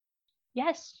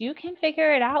yes, you can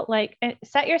figure it out. Like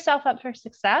set yourself up for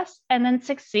success and then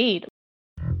succeed.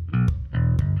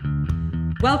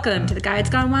 Welcome to the Guides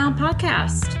Gone Wild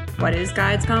podcast. What is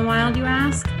Guides Gone Wild, you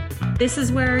ask? This is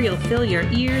where you'll fill your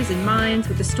ears and minds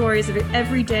with the stories of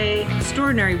everyday,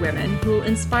 extraordinary women who will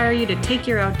inspire you to take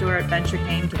your outdoor adventure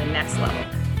game to the next level.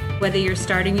 Whether you're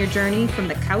starting your journey from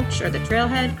the couch or the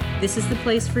trailhead, this is the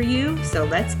place for you, so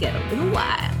let's get a little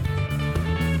wild.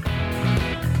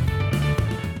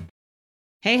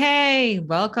 Hey,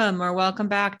 welcome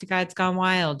back to Guides Gone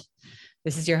Wild.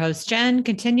 This is your host, Jen,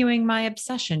 continuing my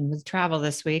obsession with travel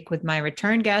this week with my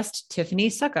return guest, Tiffany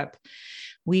Suckup.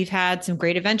 We've had some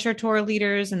great adventure tour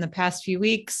leaders in the past few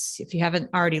weeks. If you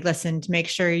haven't already listened, make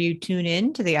sure you tune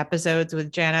in to the episodes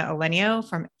with Jana Olenio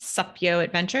from Supyo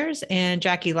Adventures and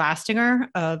Jackie Lastinger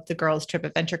of the Girls Trip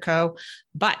Adventure Co.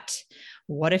 But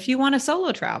what if you want to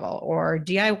solo travel or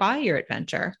DIY your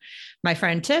adventure? My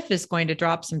friend Tiff is going to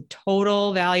drop some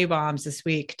total value bombs this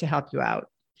week to help you out.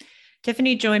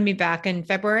 Tiffany joined me back in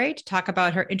February to talk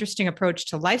about her interesting approach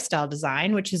to lifestyle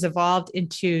design, which has evolved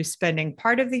into spending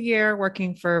part of the year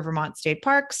working for Vermont State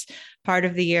Parks, part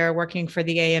of the year working for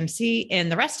the AMC,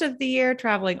 and the rest of the year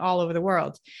traveling all over the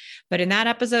world. But in that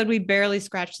episode, we barely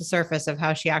scratched the surface of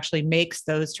how she actually makes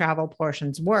those travel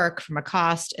portions work from a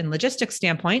cost and logistics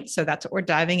standpoint. So that's what we're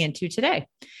diving into today.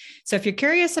 So if you're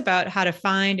curious about how to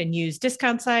find and use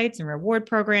discount sites and reward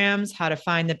programs, how to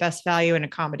find the best value in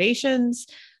accommodations,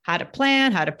 how to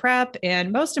plan, how to prep,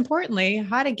 and most importantly,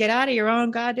 how to get out of your own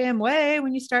goddamn way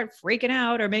when you start freaking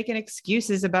out or making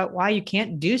excuses about why you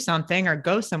can't do something or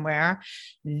go somewhere,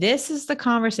 this is the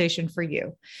conversation for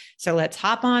you. So let's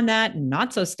hop on that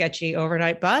not so sketchy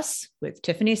overnight bus with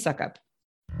Tiffany Suckup.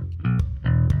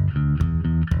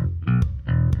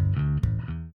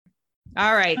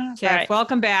 All right, Tiff,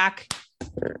 welcome back.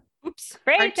 Oops.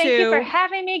 Great. Thank you for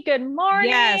having me. Good morning.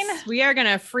 Yes, we are going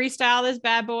to freestyle this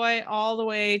bad boy all the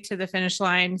way to the finish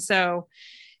line. So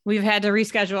we've had to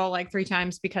reschedule like 3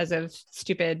 times because of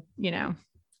stupid,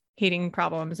 heating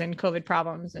problems and COVID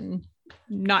problems and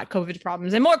not COVID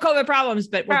problems and more COVID problems,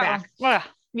 but we're back. Yeah.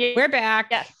 We're back.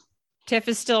 Yes. Tiff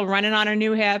is still running on her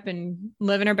new hip and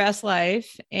living her best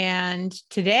life. And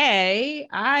today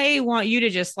I want you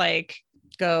to just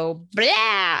go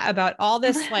blah about all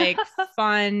this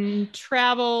fun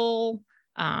travel,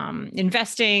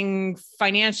 investing,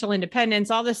 financial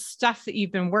independence, all this stuff that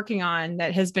you've been working on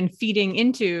that has been feeding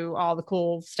into all the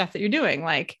cool stuff that you're doing.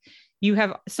 Like you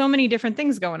have so many different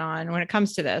things going on when it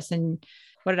comes to this. And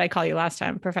what did I call you last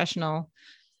time? Professional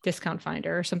discount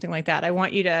finder or something like that. I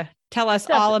want you to tell us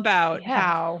all about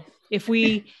how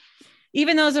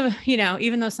even though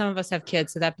some of us have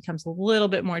kids, so that becomes a little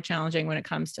bit more challenging when it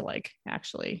comes to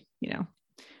actually,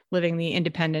 living the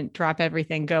independent, drop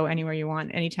everything, go anywhere you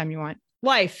want, anytime you want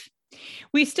life.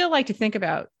 We still like to think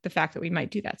about the fact that we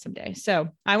might do that someday. So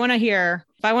I want to hear,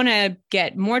 if I want to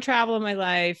get more travel in my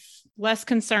life, less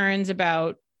concerns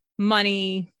about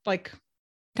money,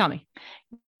 tell me.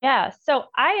 Yeah. So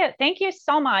I thank you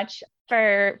so much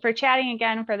for chatting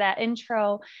again, for that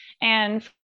intro and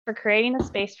for creating the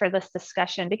space for this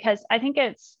discussion, because I think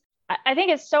it's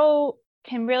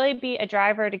can really be a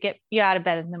driver to get you out of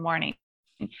bed in the morning,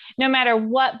 no matter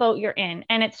what boat you're in.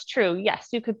 And it's true. Yes,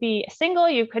 you could be single,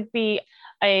 you could be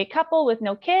a couple with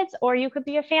no kids, or you could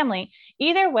be a family.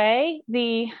 Either way,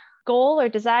 the goal or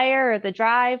desire or the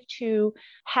drive to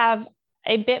have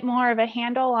a bit more of a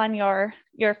handle on your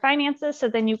finances so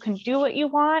then you can do what you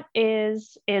want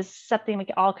is something we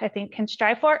all, I think, can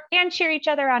strive for and cheer each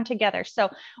other on together. So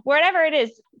wherever it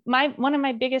is, one of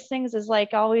my biggest things is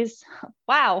always,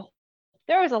 wow,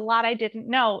 there was a lot I didn't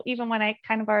know, even when I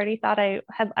kind of already thought I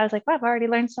was like, wow, I've already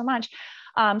learned so much.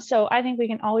 So I think we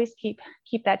can always keep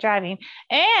that driving.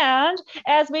 And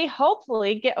as we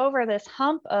hopefully get over this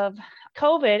hump of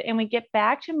COVID and we get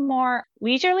back to more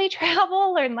leisurely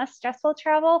travel or less stressful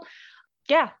travel,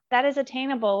 yeah, that is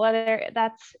attainable, whether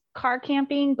that's car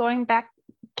camping, going back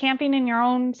camping in your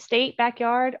own state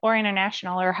backyard, or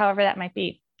international, or however that might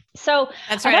be. So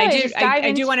that's right.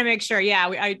 I do want to make sure. Yeah.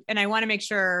 I want to make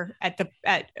sure at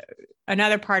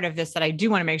another part of this that I do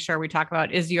want to make sure we talk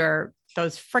about is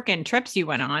those frickin' trips you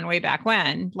went on way back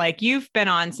when. You've been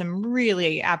on some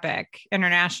really epic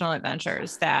international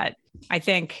adventures that I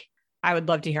think I would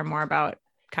love to hear more about,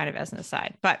 kind of as an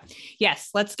aside. But yes,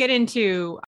 let's get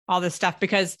into all this stuff,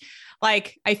 because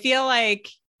I feel like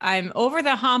I'm over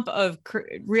the hump of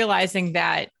realizing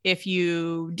that if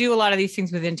you do a lot of these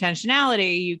things with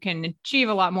intentionality, you can achieve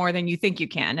a lot more than you think you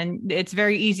can. And it's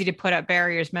very easy to put up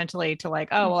barriers mentally to oh,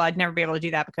 well, I'd never be able to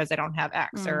do that because I don't have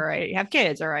X or I have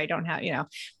kids or I don't have,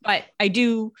 but I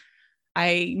do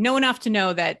I know enough to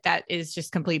know that that is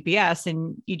just complete BS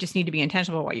and you just need to be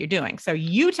intentional about what you're doing. So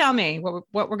you tell me what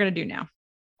we're going to do now.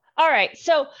 All right.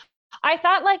 So I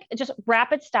thought like just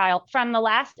rapid style from the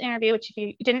last interview, which if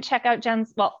you didn't check out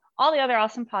Jen's, well, all the other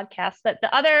awesome podcasts, but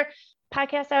the other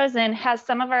podcast I was in has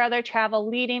some of our other travel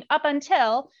leading up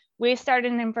until we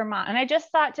started in Vermont. And I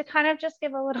just thought to kind of just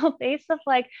give a little base of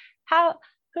like,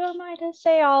 who am I to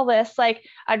say all this? Like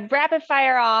I'd rapid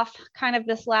fire off kind of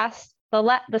this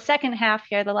the second half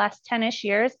here, the last 10-ish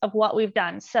years of what we've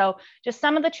done. So just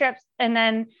some of the trips and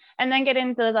then get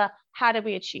into the, how did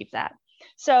we achieve that?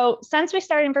 So since we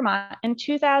started in Vermont in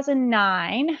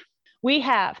 2009, we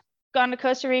have gone to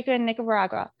Costa Rica and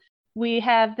Nicaragua. We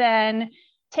have then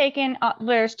taken,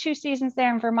 there's 2 seasons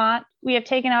there in Vermont. We have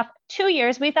taken off 2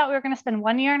 years. We thought we were going to spend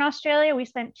 1 year in Australia. We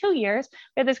spent 2 years.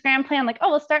 We had this grand plan, like,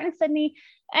 we'll start in Sydney,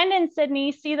 end in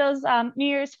Sydney, see those New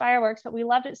Year's fireworks, but we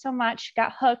loved it so much,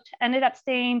 got hooked, ended up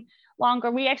staying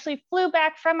longer. We actually flew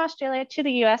back from Australia to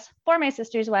the US for my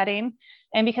sister's wedding.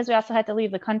 And because we also had to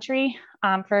leave the country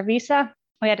for a visa,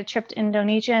 we had a trip to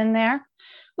Indonesia in there.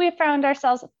 We found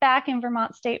ourselves back in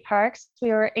Vermont State Parks. We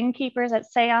were innkeepers at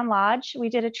Sayon Lodge. We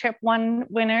did a trip one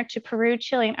winter to Peru,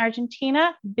 Chile, and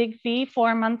Argentina. Big V,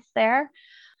 4 months there.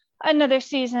 Another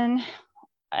season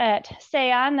at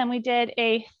Sayon. Then we did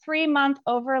a 3-month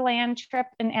overland trip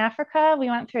in Africa. We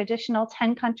went through additional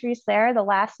 10 countries there. The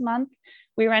last month,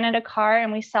 we rented a car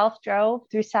and we self-drove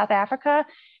through South Africa.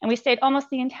 And we stayed almost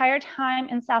the entire time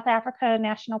in South Africa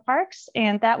national parks.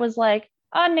 And that was like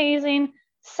amazing.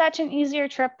 Such an easier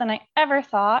trip than I ever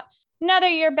thought. Another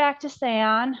year back to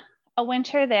Sayon, a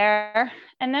winter there.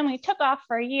 And then we took off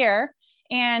for a year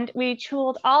and we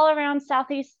tooled all around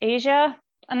Southeast Asia,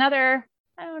 another,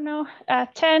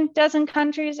 10 dozen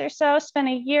countries or so, spent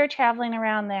a year traveling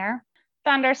around there.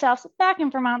 Found ourselves back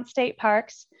in Vermont State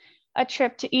Parks, a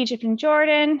trip to Egypt and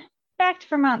Jordan, back to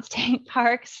Vermont State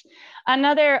Parks,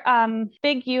 another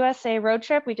big USA road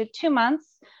trip. We did 2 months.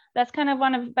 That's kind of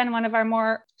been one of our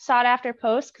more sought after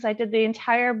posts because I did the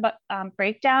entire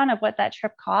breakdown of what that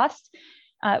trip cost,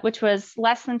 which was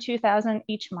less than $2,000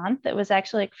 each month. It was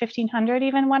actually like $1,500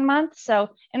 even 1 month. So,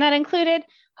 and that included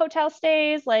hotel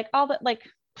stays, like all that,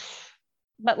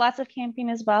 but lots of camping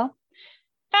as well.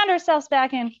 Found ourselves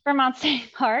back in Vermont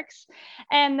State Parks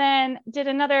and then did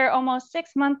another almost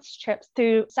 6 months trips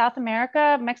through South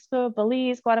America, Mexico,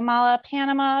 Belize, Guatemala,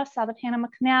 Panama, saw the Panama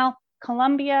Canal,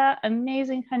 Colombia,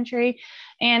 amazing country,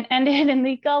 and ended in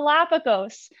the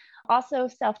Galapagos, also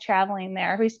self-traveling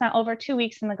there. We spent over 2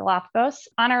 weeks in the Galapagos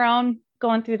on our own,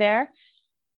 going through there.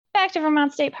 Back to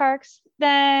Vermont State Parks,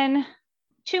 then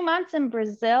 2 months in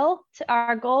Brazil.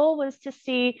 Our goal was to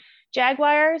see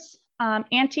jaguars,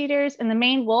 anteaters, and the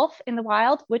Maine wolf in the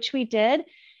wild, which we did,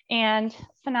 and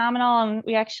phenomenal. And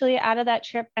we actually, out of that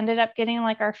trip, ended up getting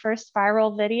like our first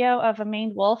viral video of a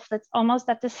Maine wolf that's almost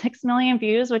up to 6 million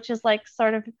views, which is like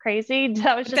sort of crazy.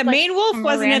 That was just the Maine wolf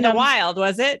wasn't in the wild,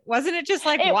 was it? Wasn't it just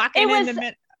like walking in the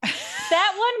middle?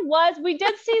 That one was, we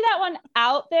did see that one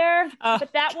out there,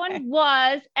 but that one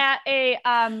was at a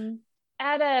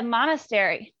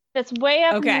monastery that's way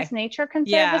up in this nature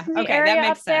conservancy area that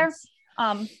makes up sense.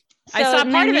 There. So I saw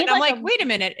part of it. And I'm like, wait a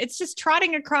minute, it's just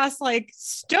trotting across like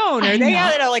stone. Are they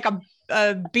at like a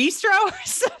bistro or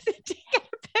something to get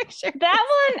a picture? That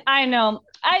one, I know.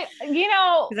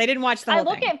 Because I didn't watch the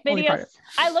whole thing.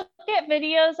 I look at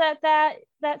videos at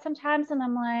that sometimes, and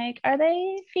I'm like, are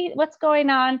they what's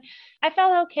going on? I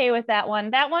felt okay with that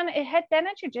one. That one, it had been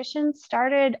a tradition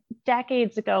started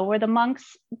decades ago where the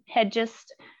monks had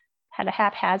just had a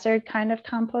haphazard kind of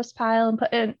compost pile and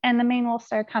put in, and the Maine wolves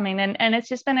started coming. And it's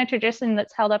just been a tradition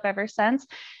that's held up ever since.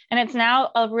 And it's now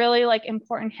a really like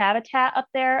important habitat up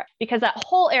there because that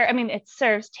whole area, I mean, it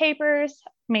serves tapirs,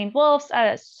 Maine wolves,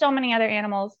 so many other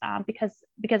animals because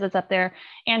it's up there,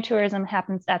 and tourism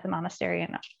happens at the monastery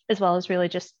and as well as really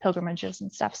just pilgrimages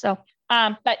and stuff. So,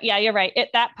 but yeah, you're right.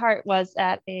 That part was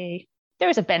there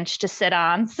was a bench to sit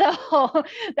on. So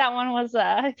that one was,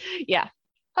 yeah.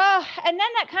 Oh, and then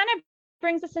that kind of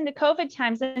brings us into COVID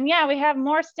times. And yeah, we have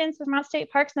more stints with Vermont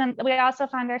State Parks. And we also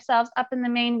found ourselves up in the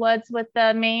Maine woods with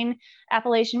the Maine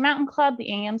Appalachian Mountain Club, the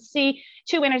AMC,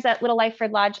 2 winters at Little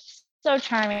Lightford Lodge. So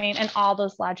charming. And all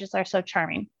those lodges are so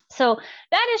charming. So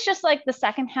that is just like the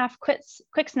second half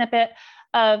quick snippet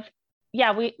of,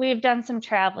 yeah, we've done some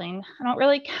traveling. I don't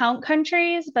really count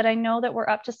countries, but I know that we're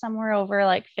up to somewhere over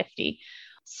like 50.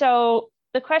 So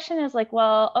the question is like,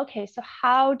 well, okay, so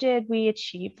how did we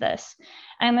achieve this?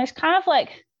 And there's kind of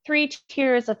like 3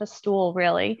 tiers of a stool,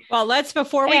 really. Well,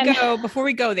 before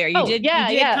we go there, you did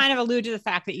kind of allude to the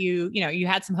fact that you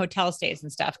had some hotel stays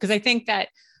and stuff. Cause I think that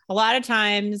a lot of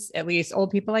times, at least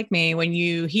old people like me, when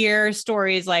you hear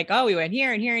stories like, oh, we went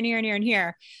here and here and here and here and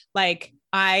here, like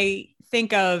I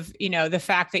think of, the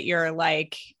fact that you're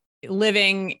like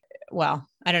living, well,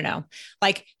 I don't know,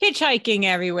 like hitchhiking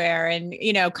everywhere and,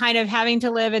 kind of having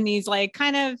to live in these like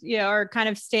kind of, or kind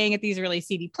of staying at these really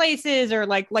seedy places, or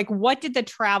like what did the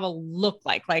travel look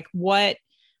like? Like what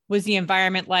was the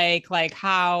environment like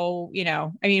how,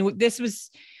 this was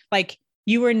like,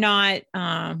 you were not,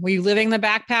 were you living the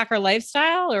backpacker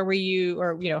lifestyle, or were you,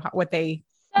 or, what they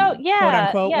So yeah, quote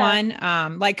unquote yeah.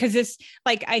 one, cause this,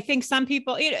 like, I think some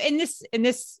people, in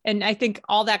this, and I think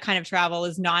all that kind of travel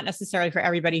is not necessarily for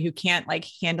everybody who can't like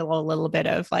handle a little bit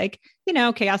of like,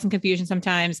 chaos and confusion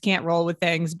sometimes, can't roll with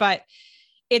things, but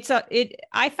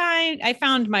I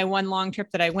found my one long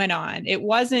trip that I went on, it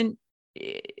wasn't,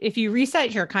 if you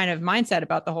reset your kind of mindset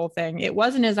about the whole thing, it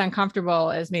wasn't as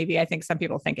uncomfortable as maybe I think some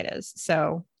people think it is.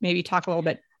 So maybe talk a little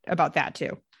bit about that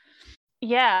too.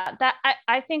 Yeah, that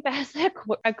I think that's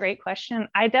a great question.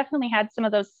 I definitely had some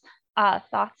of those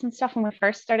thoughts and stuff when we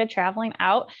first started traveling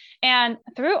out. And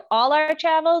through all our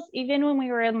travels, even when we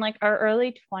were in like our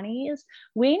early 20s,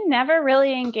 we never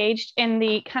really engaged in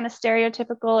the kind of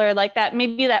stereotypical or like that,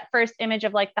 maybe that first image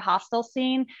of like the hostel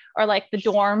scene or like the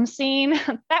dorm scene.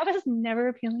 That was never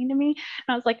appealing to me.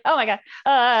 And I was like, oh my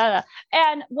God.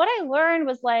 And what I learned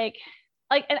was like,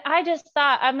 and I just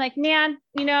thought, I'm like, man,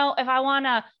 if I want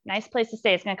a nice place to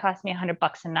stay, it's going to cost me $100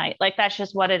 a night. Like, that's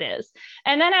just what it is.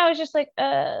 And then I was just like,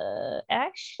 actually,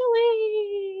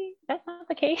 that's not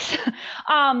the case.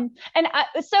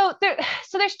 So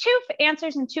there's two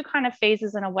answers and two kind of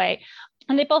phases in a way.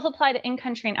 And they both apply to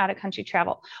in-country and out-of-country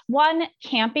travel. One,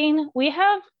 camping. We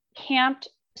have camped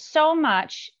so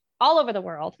much all over the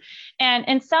world. And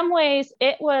in some ways,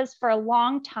 it was for a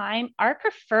long time our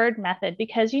preferred method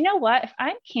because you know what? If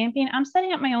I'm camping, I'm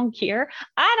setting up my own gear.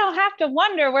 I don't have to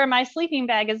wonder where my sleeping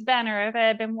bag has been or if it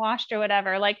had been washed or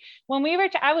whatever. Like when we were,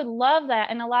 I would love that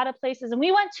in a lot of places. And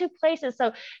we went to places.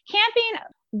 So camping,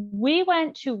 we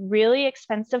went to really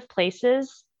expensive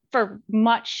places for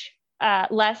much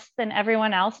less than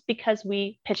everyone else because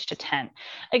we pitched a tent.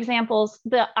 Examples,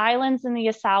 the islands in the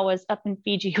Yasawas up in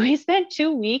Fiji, we spent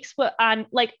 2 weeks on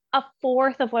like a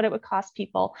fourth of what it would cost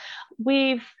people.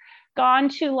 We've gone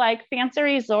to like fancy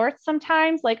resorts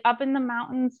sometimes, like up in the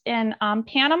mountains in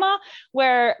Panama,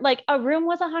 where like a room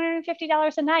was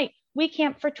 $150 a night. We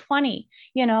camped for 20.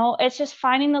 It's just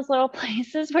finding those little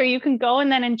places where you can go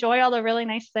and then enjoy all the really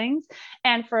nice things.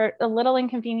 And for a little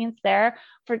inconvenience there,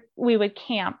 we would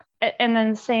camp. And then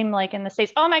the same like in the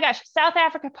States. Oh my gosh, South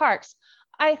Africa parks.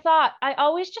 I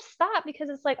always just thought because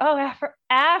it's like, oh,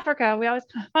 Africa, we always,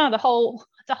 it's a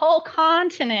whole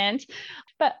continent.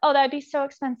 But that'd be so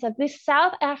expensive. These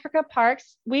South Africa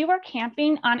parks, we were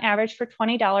camping on average for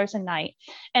 $20 a night.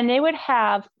 And they would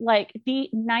have like the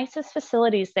nicest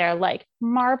facilities there, like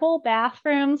marble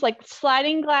bathrooms, like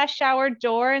sliding glass shower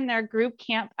door in their group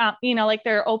camp, like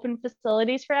their open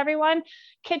facilities for everyone.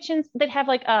 Kitchens that have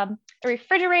like a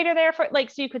refrigerator there for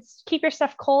like, so you could keep your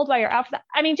stuff cold while you're out.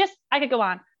 I mean, I could go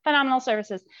on. Phenomenal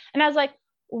services. And I was like,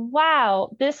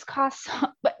 wow, this costs,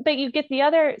 but you get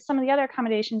some of the other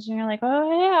accommodations and you're like,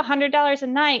 oh yeah, $100 a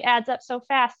night adds up so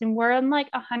fast. And we're in like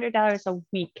 $100 a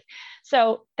week.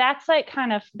 So that's like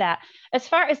kind of that. As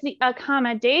far as the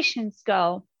accommodations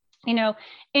go,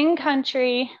 in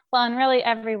country, well, and really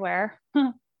everywhere,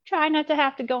 try not to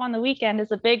have to go on the weekend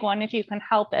is a big one if you can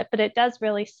help it, but it does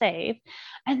really save.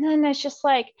 And then it's just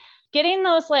like getting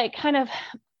those like kind of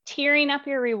tiering up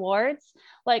your rewards.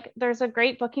 Like there's a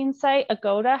great booking site,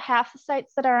 Agoda. Half the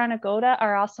sites that are on Agoda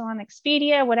are also on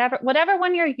Expedia, whatever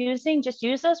one you're using, just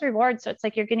use those rewards. So it's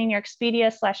like you're getting your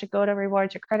Expedia/Agoda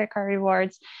rewards, your credit card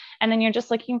rewards. And then you're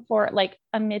just looking for like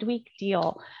a midweek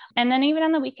deal. And then even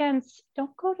on the weekends,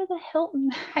 don't go to the Hilton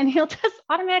and you'll just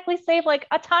automatically save like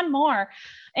a ton more.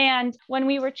 And when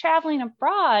we were traveling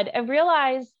abroad, I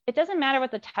realized it doesn't matter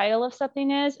what the title of something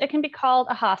is. It can be called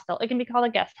a hostel. It can be called a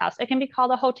guest house. It can be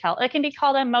called a hotel. It can be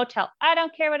called a motel. I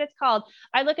don't care what it's called.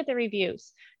 I look at the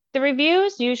reviews. The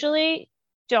reviews usually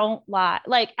don't lie.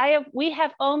 Like we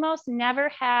have almost never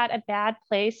had a bad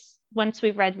place once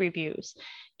we've read reviews.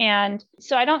 And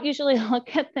so I don't usually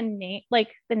look at the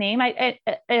name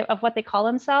of what they call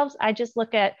themselves. I just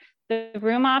look at the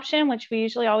room option, which we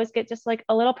usually always get just like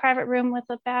a little private room with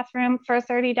a bathroom for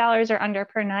 $30 or under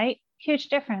per night. Huge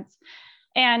difference.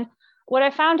 And what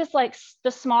I found is like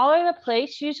the smaller the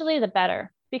place, usually the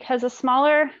better, because a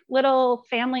smaller little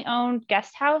family owned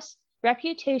guest house,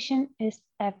 reputation is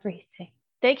everything.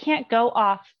 They can't go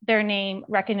off their name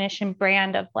recognition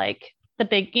brand of like the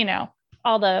big,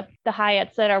 all the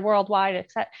Hyatts that are worldwide,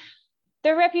 except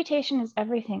their reputation is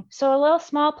everything. So a little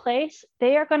small place,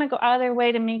 they are going to go out of their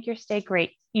way to make your stay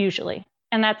great, usually.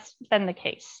 And that's been the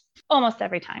case almost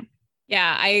every time.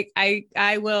 Yeah,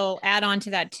 I will add on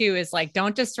to that too, is like,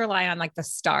 don't just rely on like the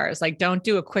stars. Like, don't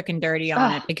do a quick and dirty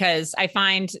on it, because I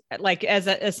find, like,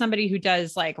 as somebody who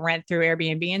does like rent through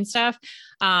Airbnb and stuff,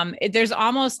 there's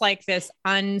almost like this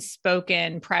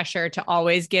unspoken pressure to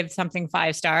always give something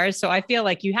 5 stars. So I feel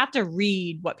like you have to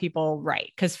read what people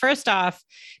write, because first off,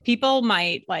 people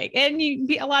might like, and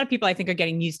a lot of people I think are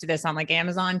getting used to this on like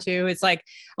Amazon too. It's like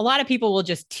a lot of people will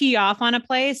just tee off on a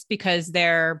place because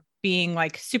they're being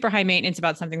like super high maintenance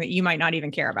about something that you might not even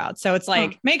care about. So it's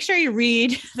like, make sure you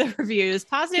read the reviews,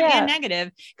 positive and negative,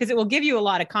 because it will give you a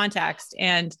lot of context.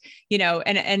 And, you know,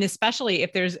 and especially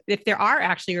if there are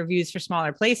actually reviews for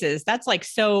smaller places, that's like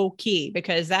so key,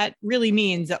 because that really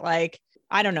means that, like,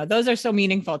 I don't know, those are so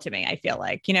meaningful to me. I feel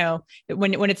like, you know,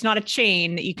 when it's not a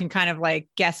chain, that you can kind of like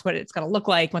guess what it's going to look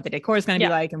like, what the decor is going to be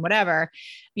like, and whatever.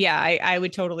 Yeah, I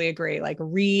would totally agree. Like,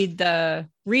 read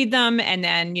them, and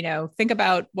then, you know, think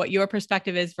about what your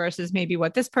perspective is versus maybe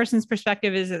what this person's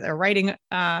perspective is that they're writing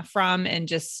from, and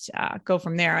just go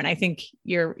from there. And I think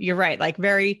you're right. Like,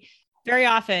 very, very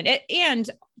often, and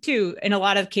too, in a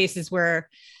lot of cases where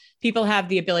people have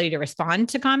the ability to respond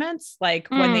to comments, like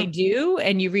when they do,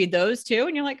 and you read those too,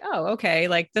 and you're like, oh, okay,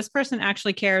 like this person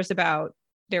actually cares about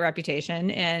their reputation.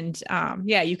 And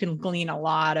you can glean a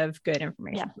lot of good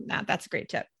information from that. That's a great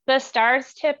tip. The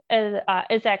stars tip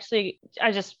is actually,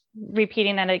 I just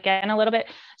repeating that again a little bit.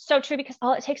 So true, because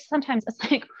all it takes sometimes is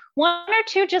like 1 or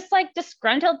 2 just like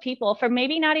disgruntled people for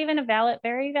maybe not even a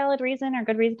very valid reason or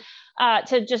good reason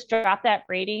to just drop that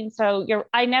rating. So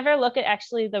I never look at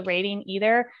actually the rating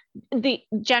either.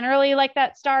 Generally like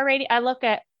that star rating, I look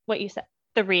at what you said,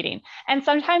 the reading. And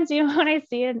sometimes, you know, when I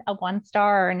see a 1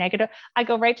 star or a negative, I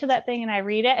go right to that thing and I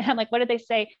read it and I'm like, what did they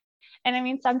say? And I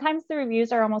mean, sometimes the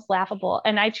reviews are almost laughable,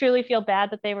 and I truly feel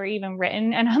bad that they were even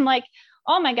written. And I'm like,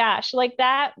 oh my gosh, like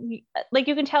that, like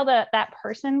you can tell that that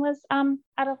person was out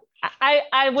of,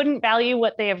 I wouldn't value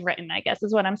what they have written, I guess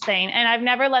is what I'm saying. And I've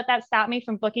never let that stop me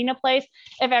from booking a place.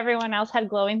 If everyone else had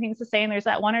glowing things to say and there's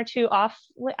that 1 or 2 off,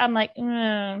 I'm like,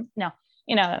 no,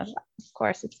 you know, of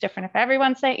course it's different if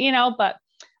everyone's saying, you know, but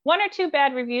 1 or 2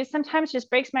 bad reviews sometimes just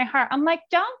breaks my heart. I'm like,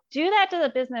 don't do that to the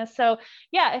business. So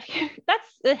yeah,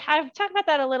 I'll talk about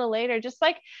that a little later, just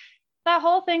like that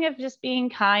whole thing of just being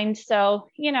kind. So,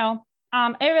 you know,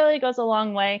 it really goes a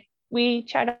long way. We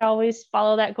try to always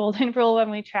follow that golden rule when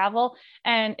we travel,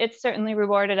 and it's certainly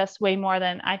rewarded us way more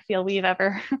than I feel we've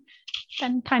ever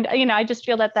been kind of, you know, I just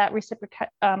feel that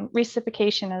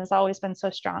reciprocation has always been so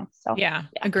strong. So yeah,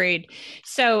 agreed.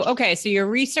 So, okay. So you're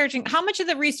researching, how much of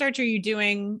the research are you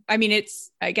doing? I mean,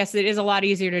 I guess it is a lot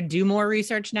easier to do more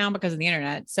research now because of the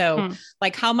internet. So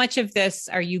like, how much of this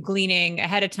are you gleaning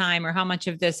ahead of time, or how much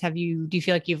of this do you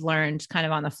feel like you've learned kind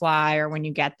of on the fly or when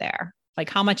you get there? Like,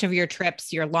 how much of your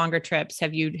trips, your longer trips,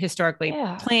 have you historically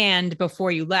planned before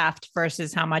you left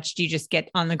versus how much do you just get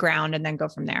on the ground and then go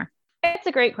from there? It's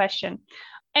a great question,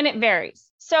 and it varies.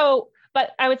 So,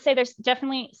 but I would say there's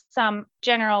definitely some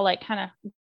general like kind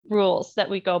of rules that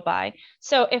we go by.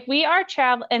 So if we are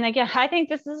traveling, and again, I think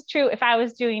this is true if I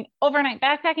was doing overnight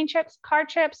backpacking trips, car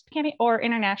trips, camping, or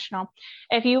international,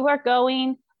 if you are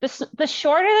going, the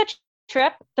shorter the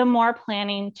trip, the more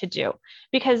planning to do,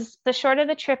 because the shorter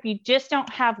the trip, you just don't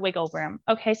have wiggle room.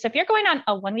 Okay. So if you're going on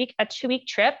a 1 week, a 2 week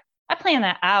trip, I plan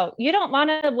that out. You don't want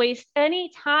to waste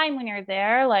any time when you're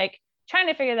there, like trying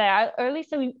to figure that out, or at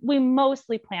least we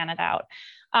mostly plan it out.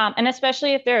 And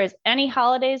especially if there is any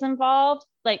holidays involved,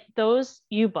 like those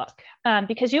you book,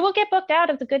 because you will get booked out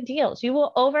of the good deals. You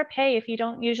will overpay if you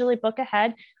don't usually book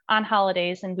ahead on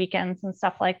holidays and weekends and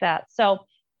stuff like that. So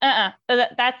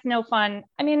that's no fun.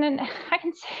 I mean, and I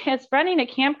can say it's running a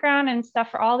campground and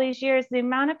stuff for all these years, the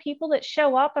amount of people that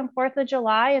show up on 4th of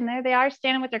July and there they are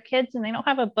standing with their kids and they don't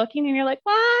have a booking, and you're like,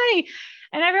 why?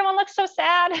 And everyone looks so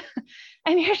sad.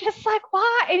 And you're just like,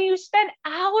 why? And you spend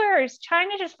hours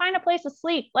trying to just find a place to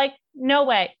sleep. Like, no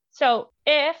way. So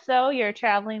if though you're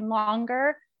traveling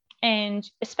longer, and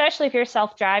especially if you're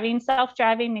self-driving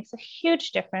makes a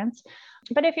huge difference.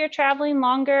 But if you're traveling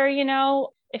longer, you know,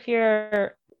 if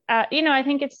you're I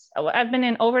think I've been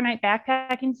in overnight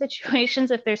backpacking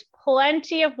situations. If there's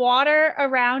plenty of water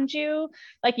around you,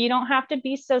 like you don't have to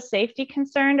be so safety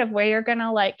concerned of where you're going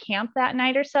to like camp that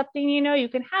night or something, you know, you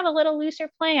can have a little looser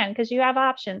plan because you have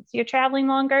options. You're traveling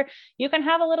longer, you can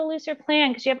have a little looser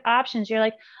plan because you have options. You're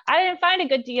like, I didn't find a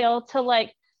good deal to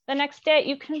like the next day.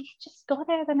 You can just go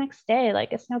there the next day.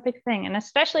 Like it's no big thing. And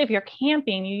especially if you're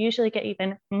camping, you usually get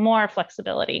even more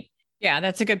flexibility. Yeah,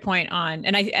 that's a good point on.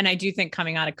 And I do think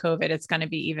coming out of COVID, it's going to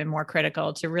be even more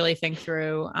critical to really think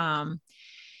through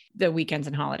the weekends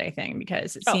and holiday thing,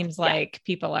 because it seems like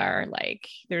people are like,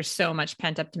 there's so much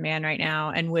pent up demand right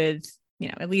now. And with,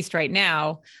 at least right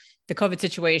now, the COVID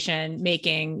situation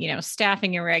making,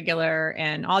 staffing irregular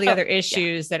and all the other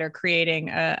issues that are creating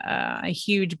a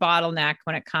huge bottleneck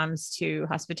when it comes to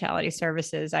hospitality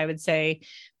services. I would say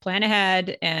plan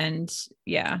ahead and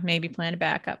maybe plan a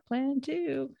backup plan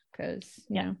too, because,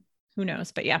 who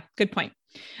knows, but good point.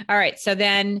 All right. So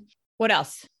then what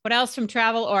else from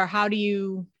travel, or how do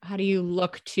you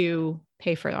look to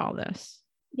pay for all this?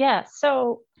 Yeah.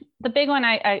 So the big one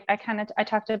I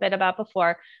talked a bit about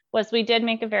before was we did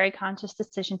make a very conscious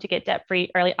decision to get debt free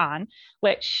early on,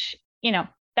 which,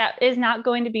 that is not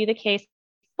going to be the case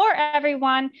for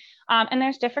everyone. And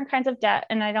there's different kinds of debt.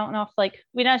 And I don't know if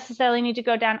we necessarily need to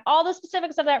go down all the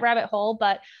specifics of that rabbit hole,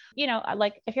 but,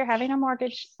 if you're having a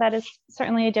mortgage, that is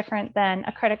certainly different than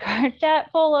a credit card debt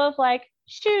full of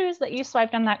shoes that you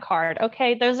swiped on that card.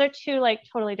 Okay. Those are two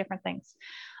totally different things.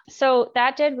 So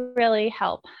that did really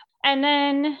help. And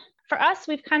then for us,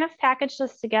 we've kind of packaged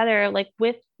this together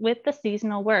with the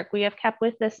seasonal work. We have kept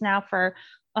with this now for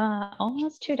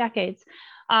almost 2 decades.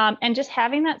 And just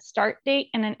having that start date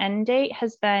and an end date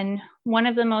has been one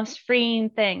of the most freeing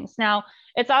things. Now,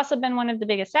 it's also been one of the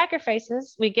biggest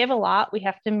sacrifices. We give a lot. We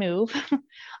have to move.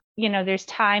 There's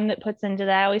time that puts into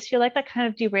that. I always feel like that kind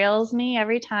of derails me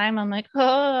every time. I'm like,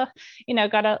 gotta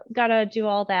do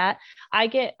all that. I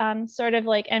get sort of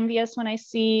envious when I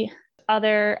see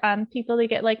other people that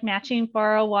get matching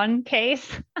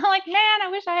 401ks. I'm like, man, I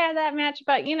wish I had that match,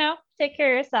 but take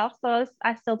care of yourself. So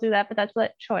I still do that, but that's a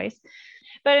choice.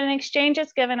 But in exchange,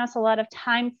 it's given us a lot of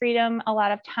time freedom, a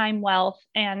lot of time wealth,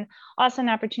 and also an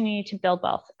opportunity to build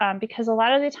wealth. Because a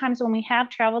lot of the times when we have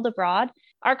traveled abroad,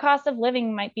 our cost of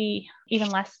living might be even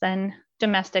less than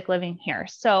domestic living here.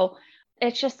 So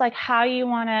it's just how you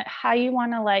want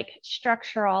to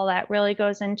structure all that really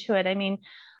goes into it. I mean,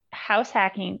 house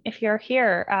hacking, if you're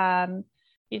here,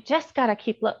 you just got to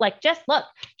keep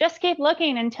just keep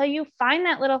looking until you find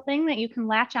that little thing that you can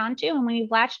latch onto. And when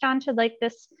you've latched onto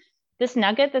this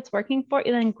nugget that's working for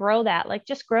you, then grow that,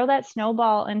 just grow that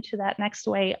snowball into that next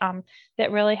way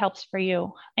that really helps for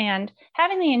you. And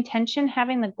having the intention,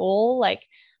 having the goal,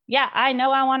 I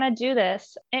know I want to do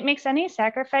this. It makes any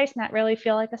sacrifice not really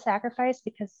feel like a sacrifice,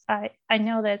 because I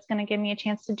know that it's going to give me a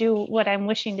chance to do what I'm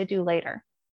wishing to do later.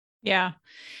 Yeah.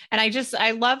 And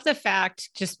I love the fact,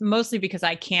 just mostly because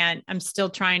I'm still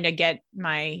trying to get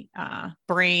my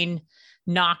brain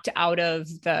knocked out of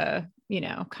the,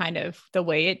 kind of the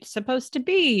way it's supposed to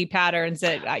be patterns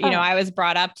that, I was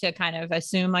brought up to kind of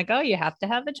assume you have to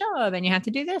have a job and you have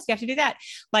to do this, you have to do that.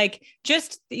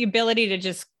 Just the ability to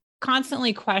just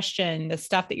constantly question the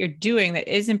stuff that you're doing that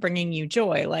isn't bringing you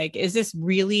joy. Is this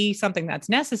really something that's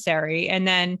necessary? And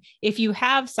then if you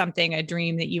have a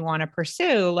dream that you want to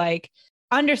pursue,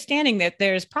 understanding that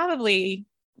there's probably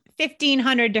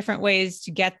 1,500 different ways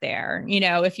to get there.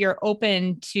 If you're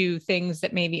open to things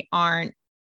that maybe aren't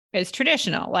as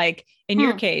traditional, in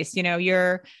your case,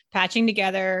 you're patching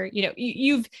together,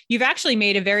 you've actually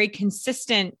made a very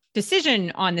consistent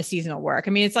decision on the seasonal work.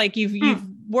 I mean, it's you've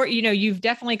worked, you've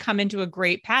definitely come into a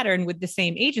great pattern with the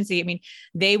same agency. I mean,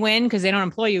 they win because they don't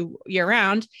employ you year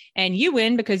round, and you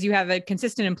win because you have a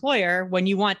consistent employer when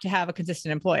you want to have a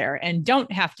consistent employer, and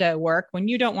don't have to work when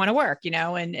you don't want to work,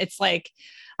 and it's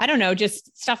I don't know,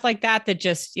 just stuff like that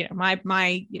just,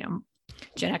 my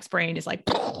Gen X brain is I'm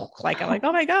like,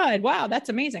 oh my God, wow, that's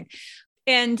amazing.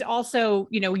 And also,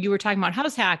 you were talking about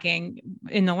house hacking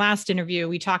in the last interview.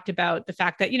 We talked about the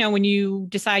fact that, when you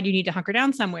decide you need to hunker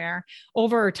down somewhere,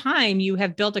 over time, you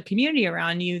have built a community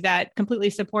around you that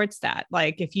completely supports that.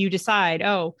 If you decide,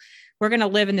 oh, we're going to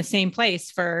live in the same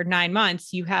place for 9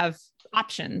 months, you have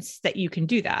options that you can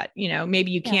do that.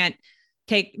 Maybe you can't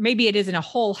maybe it isn't a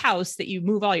whole house that you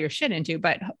move all your shit into,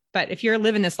 but if you're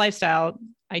living this lifestyle,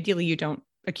 ideally you don't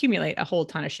accumulate a whole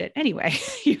ton of shit anyway.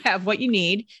 You have what you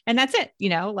need and that's it. You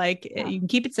can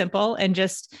keep it simple and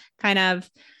just kind of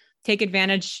take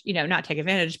advantage, not take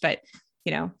advantage, but,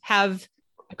 have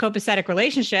a copacetic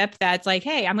relationship that's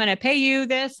hey, I'm going to pay you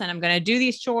this and I'm going to do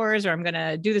these chores, or I'm going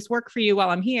to do this work for you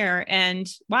while I'm here. And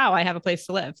wow, I have a place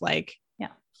to live.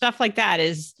 Stuff like that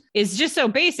is just so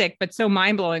basic, but so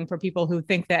mind blowing for people who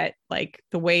think that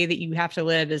the way that you have to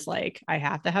live is I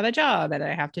have to have a job and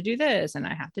I have to do this and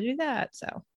I have to do that.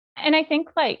 So, and I think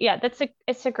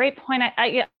it's a great point.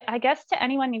 I guess to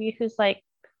anyone maybe who's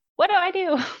what do I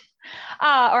do?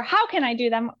 Or how can I do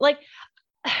them?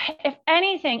 If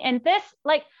anything, and this,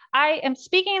 I am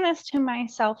speaking this to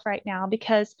myself right now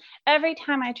because every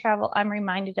time I travel, I'm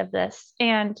reminded of this,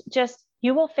 and just,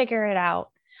 you will figure it out.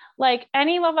 Like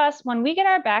any of us, when we get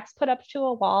our backs put up to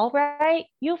a wall, right?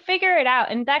 You figure it out.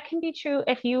 And that can be true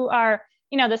if you are,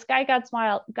 this guide's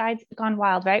gone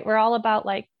wild, right? We're all about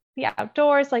like the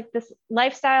outdoors, like this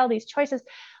lifestyle, these choices.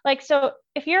 Like, so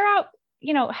if you're out,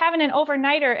 having an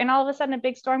overnighter and all of a sudden a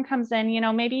big storm comes in,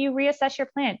 maybe you reassess your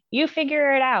plan, you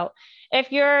figure it out.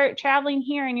 If you're traveling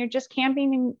here and you're just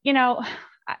camping and,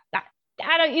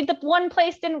 the one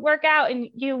place didn't work out, and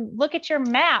you look at your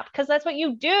map, because that's what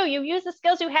you do. You use the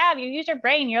skills you have, you use your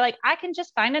brain. You're like, I can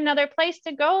just find another place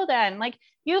to go then. Like,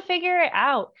 you figure it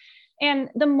out. And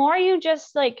the more you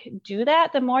just like do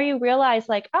that, the more you realize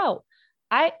like, oh,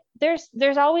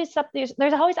 there's always something,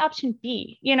 there's always option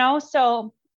B,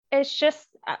 So it's just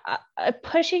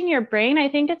pushing your brain. I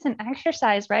think it's an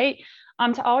exercise, right?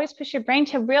 To always push your brain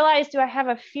to realize, do I have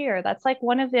a fear? That's like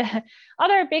one of the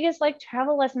other biggest like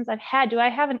travel lessons I've had. Do I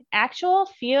have an actual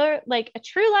fear, like a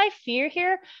true life fear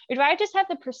here? Or do I just have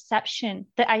the perception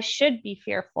that I should be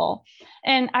fearful?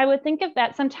 And I would think of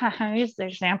that sometimes. I use the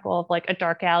example of like a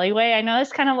dark alleyway. I know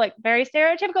it's kind of like very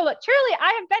stereotypical, but truly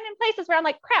I have been in places where I'm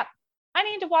like, crap, I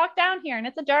need to walk down here and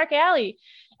it's a dark alley.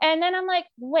 And then I'm like,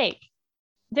 wait,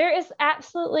 there is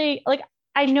absolutely like,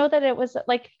 I know that it was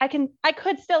like, I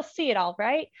could still see it all,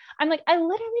 right? I'm like, I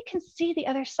literally can see the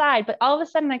other side, but all of a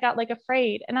sudden I got like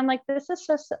afraid. And I'm like, this is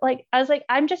just like, I was like,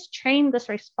 I'm just trained this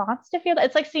response to feel that.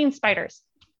 It's like seeing spiders.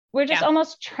 We're just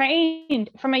almost trained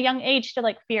from a young age to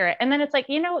like fear it. And then it's like,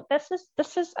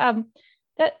 this is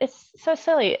that is so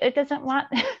silly. It doesn't want,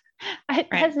 it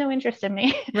has no interest in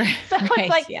me. Right. So it's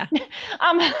like,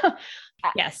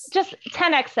 yes, just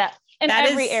 10x that. In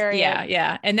every area.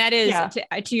 Yeah. And that is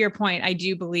to your point. I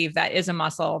do believe that is a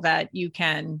muscle that you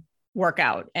can work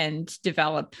out and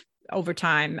develop over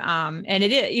time. And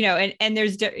it is, and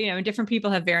there's, different people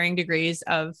have varying degrees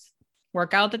of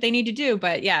workout that they need to do,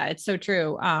 but yeah, it's so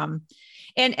true.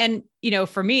 And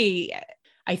for me,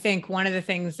 I think one of the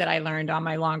things that I learned on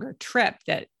my longer trip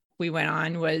that we went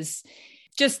on was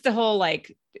just the whole,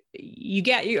 like,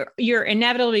 you're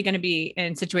inevitably going to be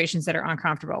in situations that are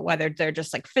uncomfortable, whether they're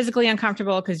just like physically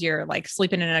uncomfortable because you're like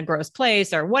sleeping in a gross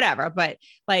place or whatever. But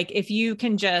like, if you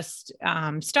can just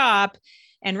stop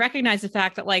and recognize the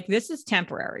fact that like, this is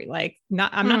temporary, like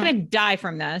I'm not going to die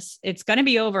from this. It's going to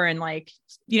be over. And like,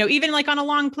 even like on a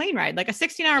long plane ride, like a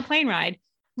 16-hour plane ride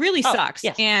really sucks.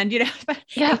 Yes. And,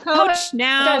 coach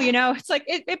now, it's like,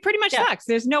 it pretty much sucks.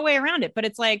 There's no way around it, but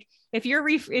it's like, if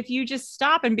you just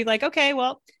stop and be like, okay,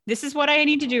 well, this is what I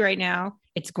need to do right now.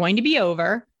 It's going to be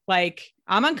over. Like,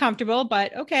 I'm uncomfortable,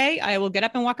 but okay, I will get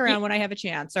up and walk around when I have a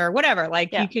chance or whatever.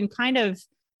 Like you can kind of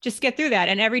just get through that.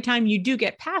 And every time you do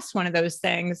get past one of those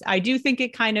things, I do think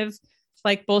it kind of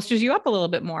like bolsters you up a little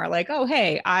bit more. Like, oh,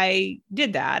 hey, I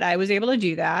did that. I was able to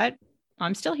do that.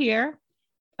 I'm still here.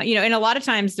 And a lot of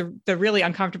times the really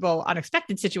uncomfortable,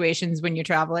 unexpected situations when you're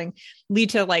traveling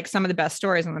lead to like some of the best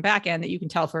stories on the back end that you can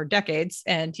tell for decades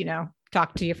and,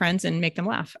 talk to your friends and make them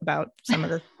laugh about some of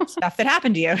the stuff that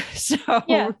happened to you. So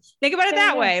think about it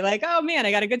that way. Like, oh man,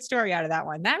 I got a good story out of that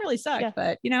one. That really sucked,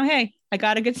 but hey, I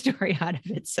got a good story out of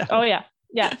it. So, yeah.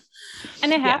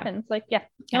 And it happens. Like, you'll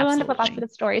end up with lots of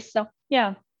good stories. So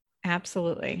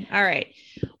absolutely. All right.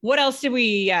 What else did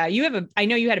we, I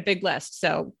know you had a big list.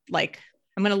 So like,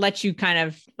 I'm going to let you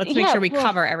let's make sure we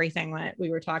cover everything that we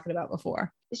were talking about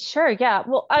before. Sure. Yeah.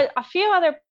 Well, a few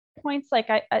other points, like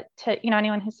to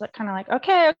anyone who's kind of like,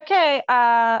 okay,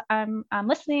 I'm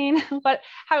listening, but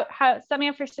how set me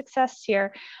up for success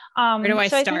here. Where do I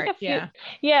start?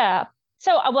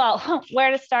 So,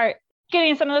 where to start?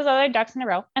 Getting some of those other ducks in a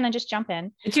row and then just jump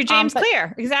in. It's your James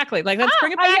Clear. Exactly. Like, let's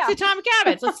bring it back to Atomic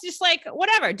Habits. Let's just like,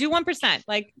 whatever, do 1%.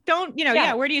 Like, don't,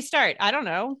 where do you start? I don't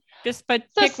know. Just, pick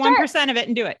 1% of it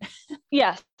and do it.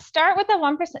 Yes. Start with the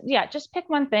 1%. Yeah. Just pick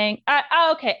one thing.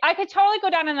 Okay. I could totally go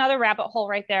down another rabbit hole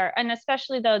right there. And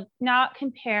especially though, not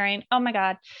comparing. Oh my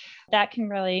God, that can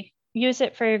really use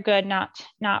it for your good, not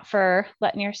for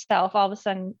letting yourself all of a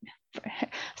sudden.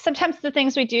 Sometimes the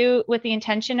things we do with the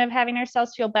intention of having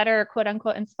ourselves feel better or quote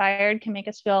unquote inspired can make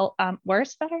us feel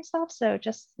worse about ourselves. So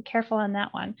just be careful on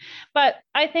that one. But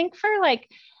I think for like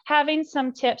having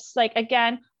some tips, like,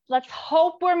 again, let's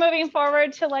hope we're moving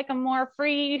forward to like a more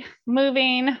free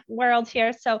moving world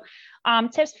here. So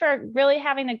tips for really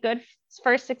having a good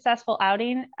first successful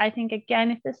outing. I think,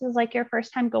 again, if this is like your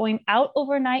first time going out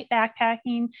overnight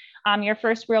backpacking, your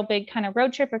first real big kind of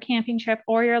road trip or camping trip,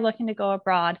 or you're looking to go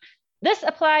abroad, this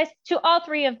applies to all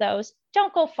three of those.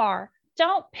 Don't go far.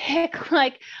 don't pick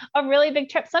like a really big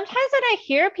trip. Sometimes when I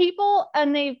hear people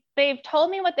and they've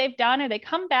told me what they've done, or they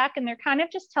come back and they're kind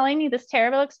of just telling me this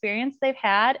terrible experience they've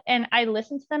had, and I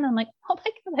listen to them and I'm like, oh my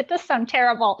God, that does sound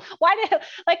terrible. Why did,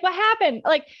 like, what happened?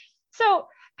 Like, so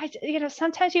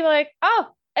sometimes people are like, oh,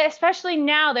 especially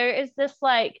now there is this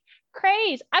like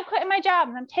craze. I'm quitting my job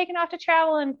and I'm taking off to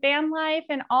travel and van life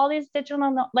and all these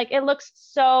digital, like it looks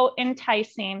so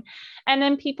enticing. And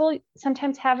then people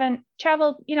sometimes haven't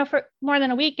traveled, for more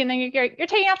than a week, and then you're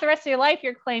taking off the rest of your life,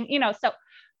 you're claiming, so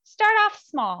start off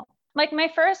small. Like my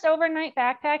first overnight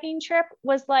backpacking trip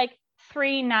was like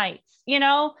 3 nights,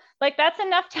 like that's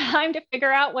enough time to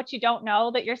figure out what you don't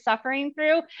know that you're suffering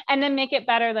through, and then make it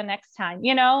better the next time,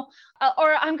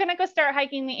 or I'm going to go start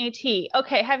hiking the AT.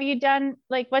 Okay. Have you done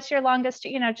like, what's your longest,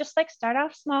 just like start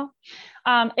off small.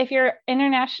 If you're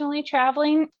internationally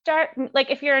traveling, start like,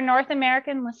 if you're a North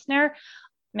American listener,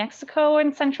 Mexico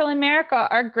and Central America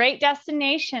are great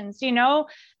destinations. There's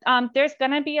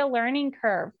going to be a learning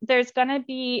curve. There's going to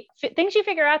be things you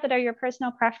figure out that are your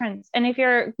personal preference. And if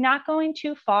you're not going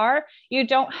too far, you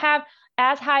don't have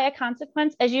as high a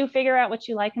consequence as you figure out what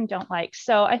you like and don't like.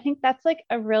 So I think that's like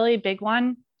a really big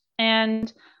one.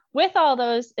 And with all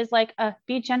those is like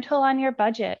be gentle on your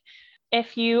budget.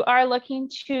 If you are looking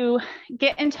to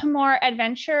get into more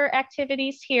adventure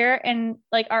activities here in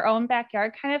like our own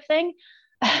backyard kind of thing,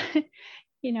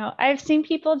 I've seen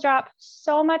people drop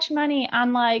so much money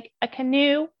on like a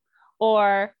canoe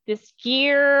or this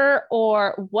gear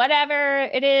or whatever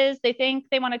it is they think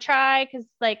they want to try, because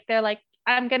like they're like,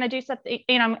 I'm going to do something,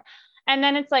 and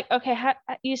then it's like, okay,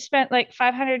 you spent like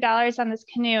 $500 on this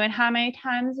canoe, and how many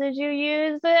times did you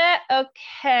use it?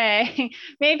 Okay,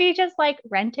 maybe just like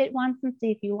rent it once and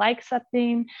see if you like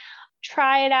something,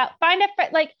 try it out, find a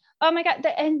like, oh my God.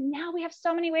 And now we have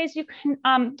so many ways you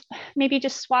can maybe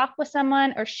just swap with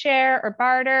someone or share or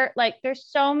barter. Like there's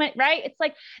so many, right? It's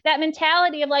like that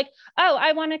mentality of like, oh,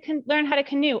 I want to learn how to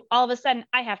canoe. All of a sudden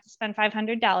I have to spend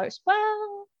 $500.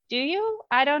 Well, do you?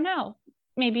 I don't know.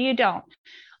 Maybe you don't.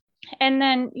 And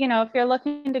then, if you're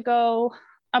looking to go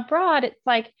abroad, it's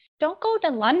like, don't go to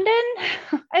London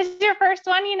as your first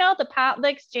one. The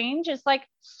exchange is like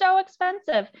so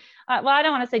expensive. Well, I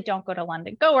don't want to say don't go to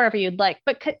London, go wherever you'd like,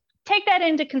 but take that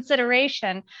into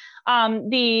consideration,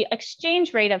 the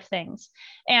exchange rate of things.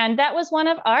 And that was one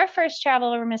of our first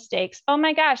traveler mistakes. Oh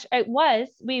my gosh, it was.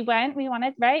 We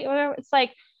wanted, right? It's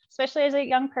like, especially as a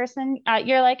young person,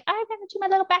 you're like, I'm going to do my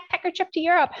little backpacker trip to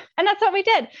Europe. And that's what we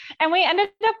did. And we ended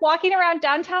up walking around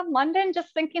downtown London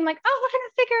just thinking like, oh, we're going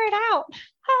to figure it out.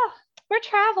 Oh, we're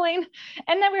traveling.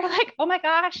 And then we were like, oh my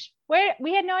gosh,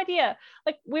 we had no idea.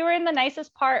 Like we were in the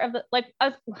nicest part of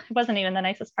it wasn't even the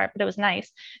nicest part, but it was nice.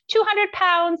 200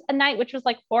 pounds a night, which was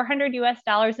like $400 US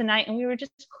a night. And we were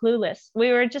just clueless.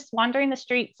 We were just wandering the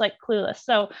streets like clueless.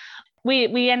 So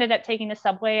we ended up taking the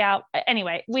subway out.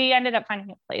 Anyway, we ended up finding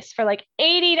a place for like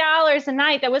 $80 a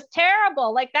night. That was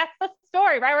terrible. Like that's the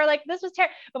story, right? We're like, this was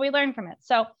terrible, but we learned from it.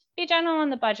 So be gentle on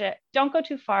the budget. Don't go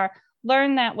too far.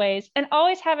 Learn that ways, and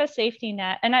always have a safety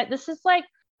net. And this is like,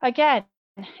 again,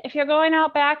 if you're going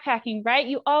out backpacking, right,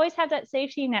 you always have that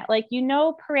safety net. Like,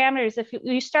 parameters. If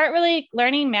you start really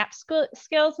learning map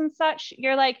skills and such,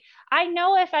 you're like, I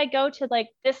know if I go to like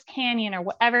this canyon or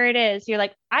whatever it is, you're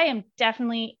like, I am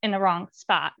definitely in the wrong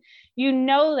spot.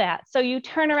 That. So you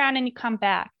turn around and you come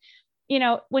back.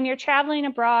 When you're traveling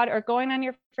abroad or going on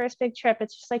your first big trip,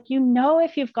 it's just like,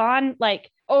 if you've gone like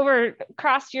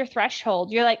crossed your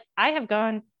threshold, you're like,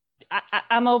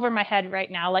 I'm over my head right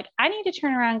now. Like I need to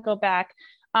turn around and go back.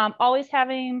 Always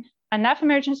having enough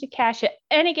emergency cash at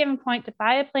any given point to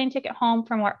buy a plane ticket home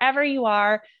from wherever you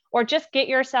are, or just get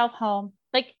yourself home.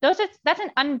 Like that's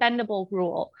an unbendable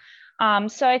rule.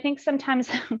 So I think sometimes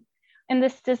in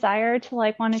this desire to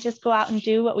like want to just go out and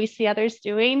do what we see others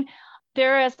doing,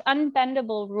 there is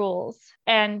unbendable rules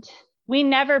and we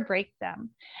never break them.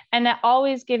 And that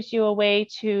always gives you a way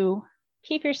to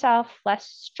keep yourself less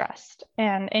stressed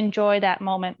and enjoy that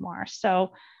moment more.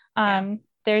 So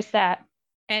there's that.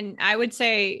 And I would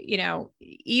say,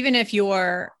 even if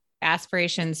your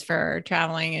aspirations for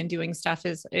traveling and doing stuff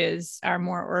are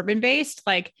more urban based,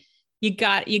 like you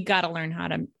got to learn how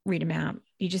to read a map.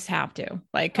 You just have to,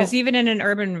 like, because even in an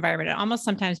urban environment, it almost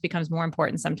sometimes becomes more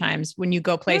important sometimes when you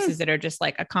go places that are just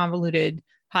like a convoluted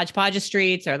hodgepodge of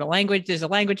streets, or there's a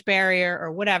language barrier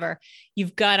or whatever.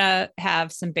 You've got to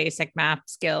have some basic map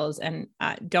skills. And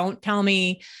don't tell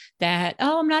me that,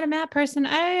 oh, I'm not a map person,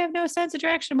 I have no sense of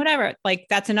direction, whatever. Like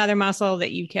that's another muscle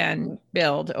that you can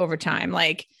build over time.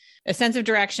 Like a sense of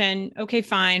direction. Okay,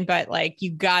 fine. But like,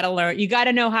 you got to learn, you got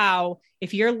to know how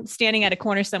if you're standing at a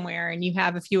corner somewhere and you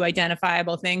have a few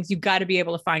identifiable things, you've got to be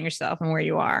able to find yourself and where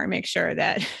you are and make sure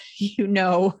that you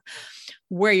know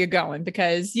where you're going,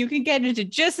 because you can get into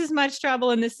just as much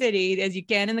trouble in the city as you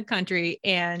can in the country.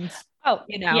 And,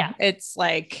 it's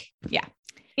like, yeah.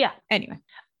 Anyway.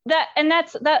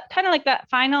 That's that kind of like that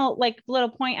final like little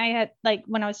point I had, like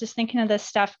when I was just thinking of this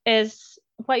stuff, is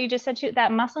what you just said too,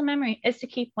 that muscle memory is to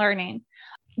keep learning.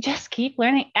 Just keep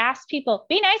learning. Ask people,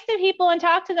 be nice to people and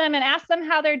talk to them and ask them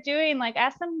how they're doing. Like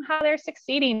ask them how they're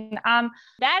succeeding.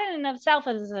 That in and of itself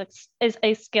is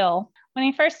a skill. When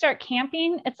you first start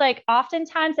camping, it's like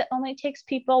oftentimes it only takes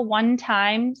people one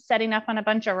time setting up on a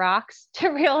bunch of rocks to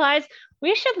realize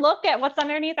we should look at what's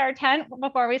underneath our tent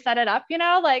before we set it up,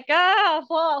 like,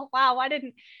 wow, why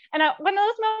didn't, and when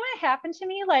those moments happened to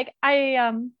me, like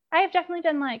I have definitely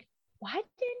been like, why didn't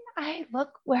I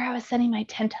look where I was setting my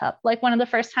tent up? Like one of the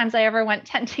first times I ever went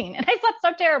tenting and I slept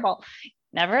so terrible.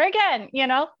 Never again,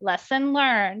 lesson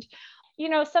learned.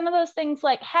 Some of those things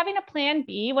like having a plan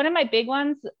B, one of my big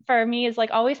ones for me is like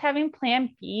always having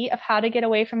plan B of how to get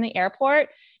away from the airport,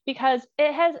 because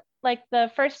it has like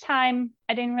the first time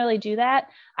I didn't really do that.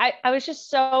 I was just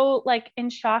so like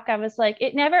in shock. I was like,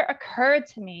 it never occurred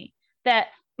to me that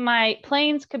my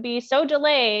planes could be so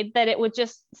delayed that it would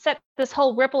just set this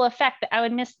whole ripple effect that I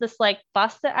would miss this like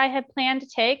bus that I had planned to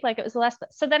take. Like it was less,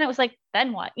 so then it was like,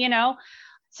 then what,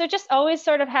 So just always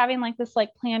sort of having like this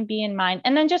like plan B in mind,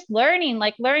 and then just learning,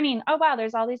 oh, wow,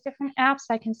 there's all these different apps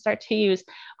I can start to use.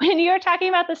 When you were talking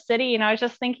about the city, I was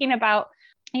just thinking about,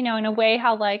 in a way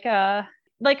how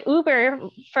like Uber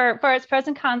for its pros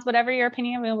and cons, whatever your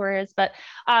opinion of Uber is. But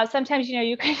sometimes,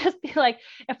 you can just be like,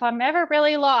 if I'm ever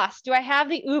really lost, do I have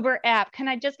the Uber app? Can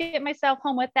I just get myself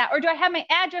home with that? Or do I have my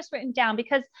address written down?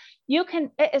 Because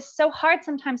it is so hard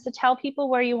sometimes to tell people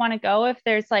where you want to go if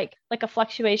there's like a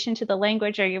fluctuation to the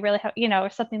language, or you really have, or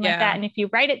something like that. And if you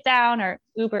write it down, or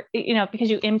Uber,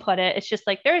 because you input it, it's just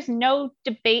like, there's no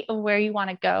debate of where you want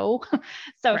to go.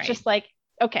 So It's just like,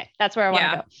 okay, that's where I want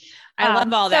to go. I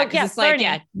love all that. Cause it's learning.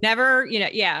 like, never,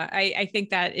 I think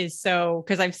that is so,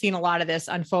 cause I've seen a lot of this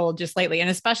unfold just lately. And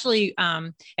especially,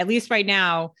 at least right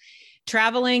now,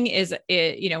 traveling is,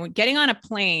 getting on a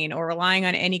plane or relying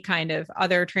on any kind of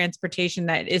other transportation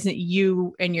that isn't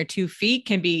you and your 2 feet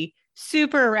can be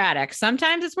super erratic.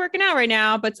 Sometimes it's working out right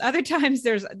now, but other times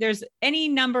there's any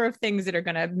number of things that are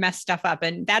going to mess stuff up.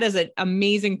 And that is an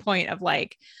amazing point of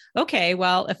like, okay,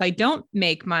 well, if I don't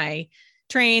make my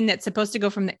train that's supposed to go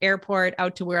from the airport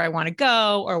out to where I want to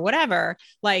go or whatever,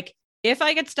 like if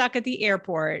I get stuck at the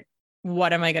airport,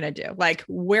 what am I going to do? Like,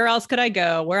 where else could I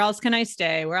go? Where else can I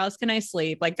stay? Where else can I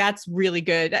sleep? Like, that's really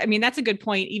good. I mean, that's a good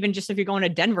point. Even just if you're going to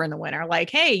Denver in the winter, like,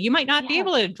 hey, you might not be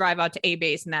able to drive out to A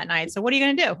base in that night. So what are you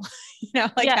going to do?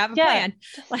 Have a plan.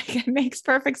 Like, it makes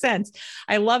perfect sense.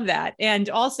 I love that. And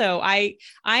also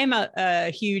I'm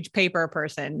a huge paper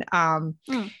person.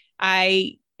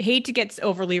 I hate to get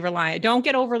overly reliant. Don't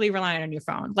get overly reliant on your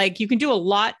phone. Like you can do a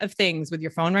lot of things with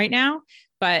your phone right now,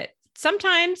 but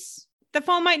sometimes the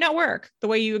phone might not work the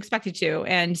way you expect it to.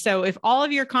 And so if all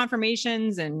of your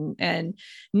confirmations and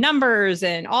numbers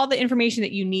and all the information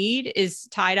that you need is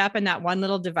tied up in that one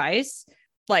little device,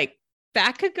 like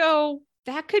that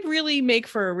could really make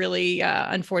for a really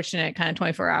unfortunate kind of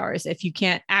 24 hours if you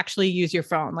can't actually use your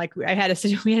phone. Like we had a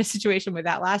situation with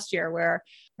that last year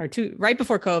right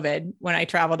before COVID, when I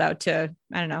traveled out to,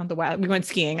 I don't know, we went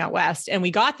skiing out west, and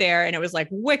we got there and it was like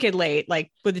wicked late,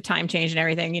 like with the time change and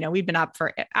everything, we'd been up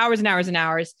for hours and hours and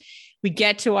hours. We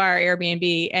get to our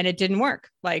Airbnb and it didn't work.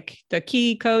 Like the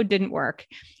key code didn't work.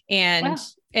 And,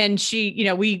 and she,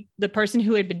 the person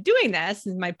who had been doing this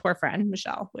is my poor friend,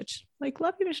 Michelle, which like,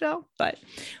 love you, Michelle. But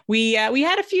we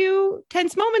had a few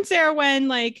tense moments there when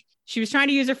like, she was trying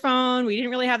to use her phone. We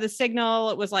didn't really have the signal.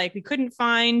 It was like, we couldn't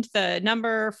find the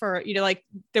number for, like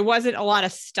there wasn't a lot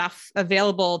of stuff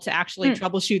available to actually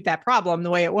troubleshoot that problem the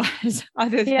way it was,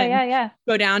 other than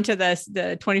go down to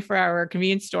the 24-hour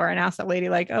convenience store and ask that lady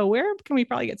like, oh, where can we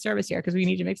probably get service here? Cause we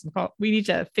need to make some call. We need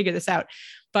to figure this out.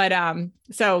 But,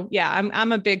 so yeah,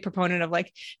 I'm a big proponent of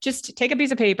like, just take a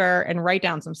piece of paper and write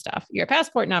down some stuff, your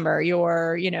passport number,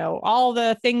 your, all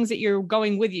the things that you're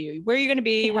going with you, where you're going to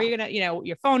be, where you're going to,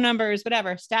 your phone numbers,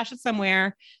 whatever, stash it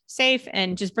somewhere safe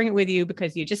and just bring it with you,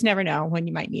 because you just never know when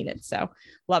you might need it. So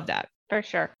love that. For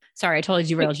sure. Sorry, I totally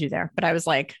derailed you there, but I was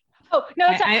like, oh no,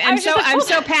 I'm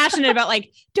so passionate about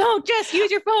like, don't just use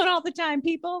your phone all the time,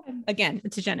 people. Again,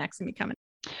 it's a Gen X and me coming.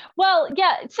 Well,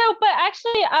 yeah. So, but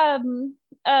actually,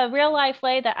 a real life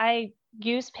way that I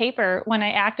use paper when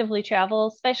I actively travel,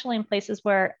 especially in places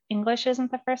where English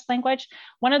isn't the first language,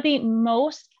 one of the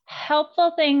most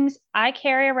helpful things I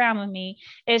carry around with me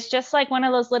is just like one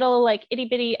of those little like itty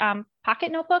bitty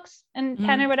pocket notebooks and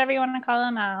pen or whatever you want to call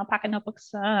them, pocket notebooks.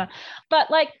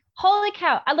 But like, holy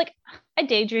cow, I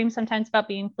daydream sometimes about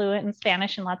being fluent in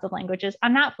Spanish and lots of languages.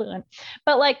 I'm not fluent,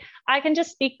 but like I can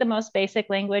just speak the most basic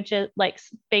languages, like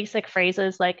basic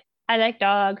phrases like I like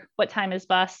dog, what time is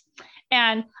bus?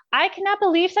 And I cannot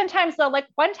believe sometimes though, like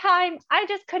one time I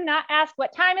just could not ask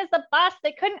what time is the bus.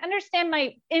 They couldn't understand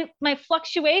my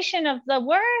fluctuation of the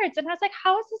words. And I was like,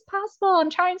 how is this possible? I'm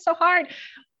trying so hard.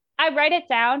 I write it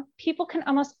down. People can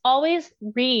almost always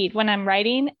read when I'm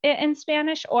writing it in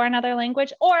Spanish or another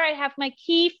language, or I have my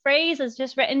key phrases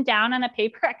just written down on a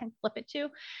paper I can flip it to.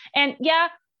 And yeah,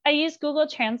 I use Google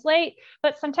Translate,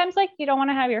 but sometimes like you don't want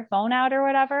to have your phone out or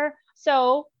whatever.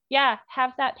 So yeah,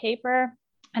 have that paper.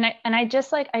 And I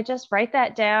just write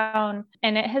that down,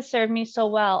 and it has served me so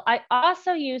well. I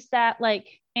also use that like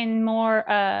in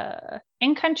more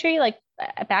in country, like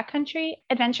backcountry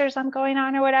adventures I'm going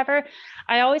on or whatever.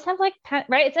 I always have like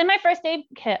right. It's in my first aid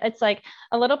kit. It's like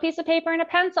a little piece of paper and a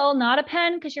pencil, not a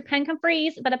pen because your pen can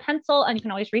freeze, but a pencil, and you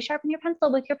can always resharpen your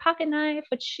pencil with your pocket knife.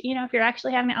 Which if you're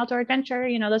actually having an outdoor adventure,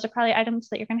 those are probably items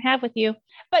that you're going to have with you.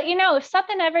 But if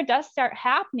something ever does start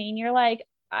happening, you're like,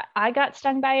 I got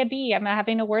stung by a bee. I'm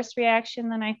having a worse reaction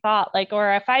than I thought. Like,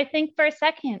 or if I think for a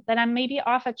second that I'm maybe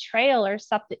off a trail or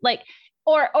something, like,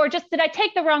 or just did I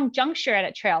take the wrong juncture at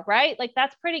a trail, right? Like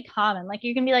that's pretty common. Like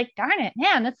you can be like, darn it,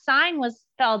 man, the sign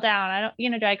fell down. I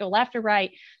don't, do I go left or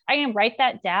right? I can write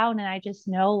that down, and I just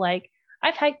know like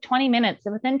I've hiked 20 minutes,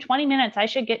 and within 20 minutes I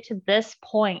should get to this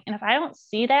point. And if I don't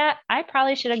see that, I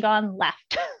probably should have gone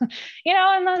left. And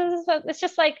it's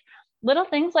just like little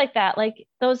things like that, like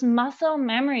those muscle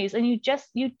memories. And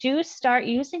you do start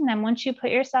using them once you put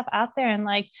yourself out there, and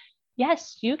like,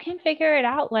 yes, you can figure it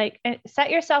out, like set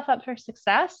yourself up for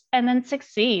success and then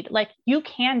succeed. Like you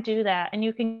can do that, and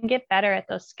you can get better at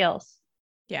those skills.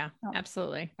 Yeah,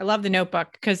 absolutely. I love the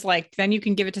notebook because like then you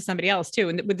can give it to somebody else too.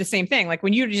 And with the same thing, like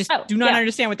when you just do not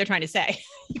understand what they're trying to say,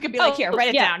 you could be like, here, write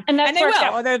it down. And they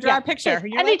will, or they'll draw a picture.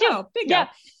 And like, they do. Oh, bingo.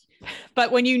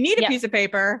 But when you need a piece of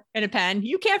paper and a pen,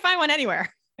 you can't find one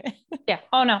anywhere. Yeah.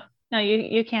 Oh no,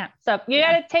 you can't. So you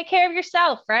got to take care of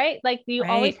yourself, right? Like you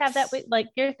always have that, like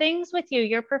your things with you,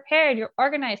 you're prepared, you're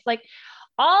organized, like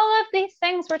all of these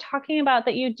things we're talking about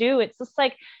that you do. It's just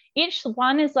like, each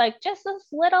one is like just this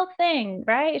little thing,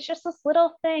 right? It's just this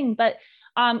little thing, but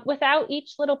without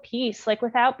each little piece, like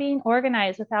without being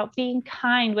organized, without being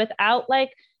kind, without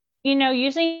like,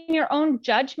 using your own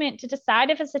judgment to decide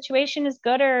if a situation is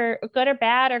good or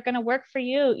bad or going to work for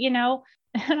you,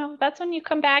 that's when you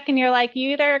come back and you're like,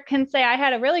 you either can say I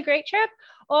had a really great trip,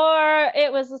 or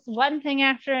it was this one thing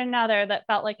after another that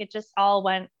felt like it just all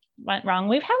went wrong.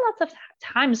 We've had lots of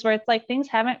times where it's like things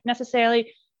haven't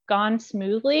necessarily gone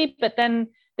smoothly, but then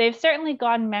they've certainly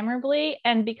gone memorably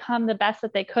and become the best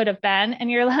that they could have been. And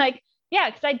you're like, yeah,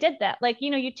 because I did that. Like,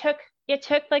 you took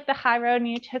like the high road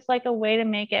and you took like a way to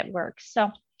make it work.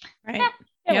 So right. Yeah,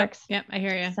 it works. Yep. I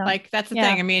hear you. So, like, that's the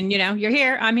thing. I mean, you're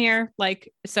here, I'm here.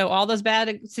 Like, so all those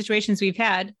bad situations we've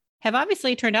had have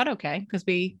obviously turned out okay because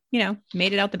we,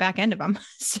 made it out the back end of them.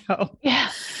 So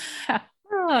yeah.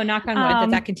 Oh, knock on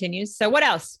wood that continues. So what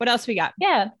else? What else we got?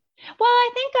 Yeah. Well, I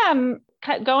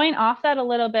think going off that a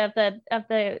little bit of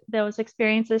those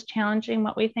experiences challenging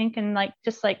what we think and like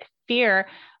just like fear.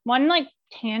 One like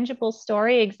tangible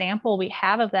story example we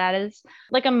have of that is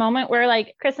like a moment where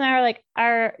like Chris and I are like,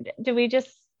 do we just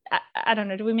I don't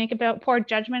know, do we make a poor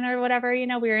judgment or whatever? We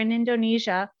were in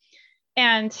Indonesia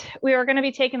and we were going to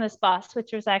be taking this bus,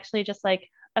 which was actually just like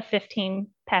a 15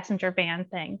 passenger van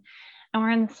thing. And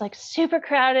we're in this like super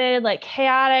crowded, like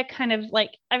chaotic kind of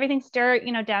like everything's dirt,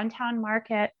 downtown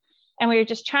market. And we were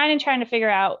just trying to figure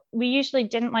out, we usually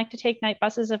didn't like to take night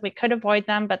buses if we could avoid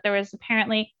them, but there was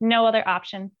apparently no other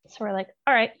option. So we're like,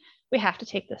 all right, we have to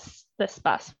take this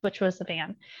bus, which was the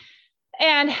van.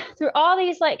 And through all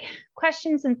these like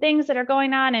questions and things that are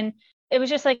going on, and it was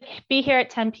just like, be here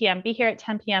at 10 p.m., be here at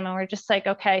 10 p.m. And we're just like,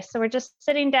 okay, so we're just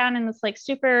sitting down in this like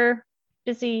super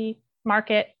busy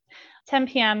market, 10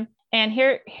 p.m. And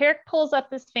here pulls up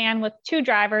this van with two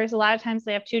drivers. A lot of times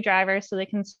they have two drivers so they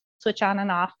can switch on and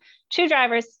off. Two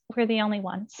drivers, we're the only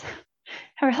ones.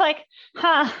 And we're like,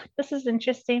 this is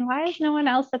interesting. Why is no one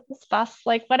else at this bus?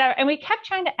 Like whatever. And we kept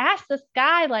trying to ask this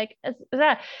guy, like, is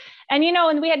that? And,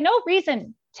 and we had no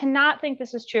reason to not think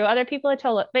this was true. Other people had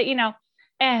told it, but,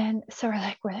 and so we're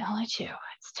like, we're the only two.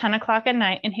 It's 10 o'clock at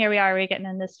night. And here we are, we're getting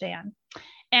in this van.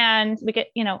 And we get,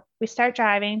 we start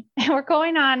driving and we're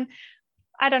going on,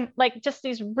 just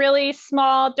these really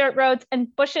small dirt roads,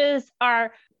 and bushes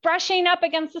are brushing up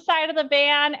against the side of the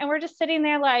van. And we're just sitting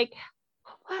there like,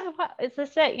 what is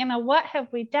this it? What have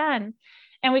we done?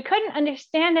 And we couldn't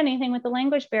understand anything with the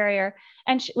language barrier.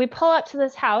 And we pull up to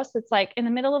this house that's like in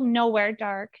the middle of nowhere,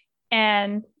 dark.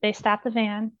 And they stop the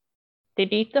van. They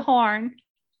beep the horn.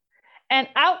 And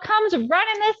out comes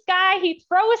running this guy. He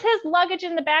throws his luggage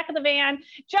in the back of the van,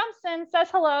 jumps in, says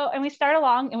hello, and we start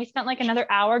along. And we spent like another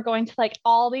hour going to like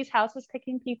all these houses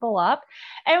picking people up.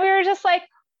 And we were just like,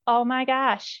 oh my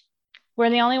gosh, we're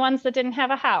the only ones that didn't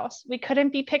have a house. We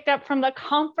couldn't be picked up from the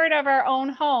comfort of our own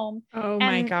home. Oh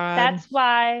my God. That's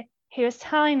why he was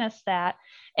telling us that.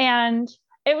 And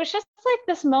it was just like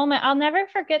this moment. I'll never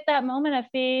forget that moment of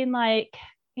being like,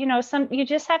 you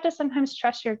just have to sometimes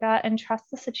trust your gut and trust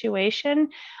the situation.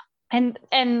 And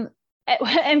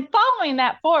following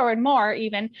that forward more,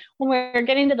 even when we're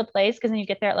getting to the place, because then you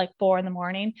get there at like 4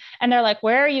 a.m. and they're like,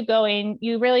 where are you going?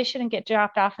 You really shouldn't get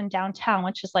dropped off in downtown,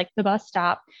 which is like the bus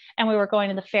stop. And we were going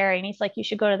to the ferry, and he's like, you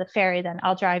should go to the ferry, then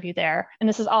I'll drive you there. And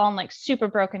this is all in like super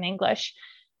broken English.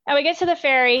 And we get to the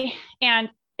ferry and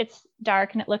it's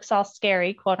dark and it looks all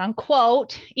scary, quote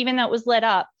unquote, even though it was lit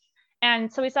up.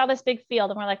 And so we saw this big field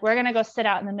and we're like, we're going to go sit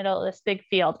out in the middle of this big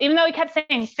field, even though we kept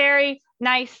saying ferry,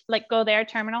 nice, like go there,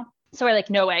 terminal. So we're like,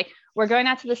 no way. We're going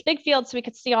out to this big field so we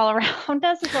could see all around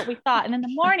us is what we thought. And in the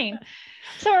morning,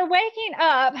 so we're waking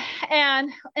up,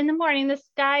 and in the morning, this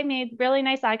guy made really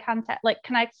nice eye contact. Like,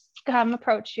 can I come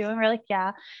approach you? And we're like, yeah.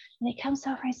 And he comes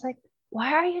over and he's like,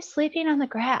 why are you sleeping on the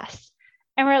grass?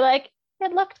 And we're like,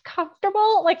 it looked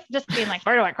comfortable, like just being like,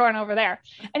 where do I go over there?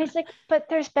 And he's like, but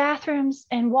there's bathrooms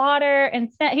and water. And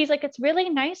he's like, it's really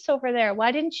nice over there.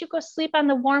 Why didn't you go sleep on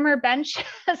the warmer benches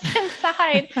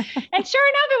inside? And sure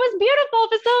enough, it was a beautiful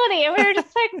facility. And we were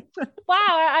just like, wow,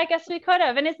 I guess we could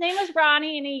have. And his name was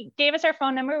Ronnie, and he gave us our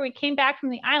phone number. We came back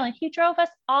from the island. He drove us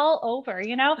all over,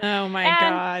 Oh my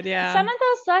God. Yeah. Some of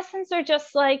those lessons are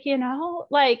just like,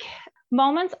 like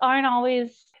moments aren't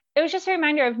always. It was just a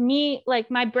reminder of me,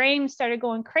 like my brain started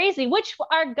going crazy, which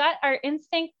our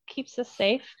instinct keeps us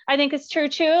safe. I think it's true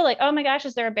too. Like, oh my gosh,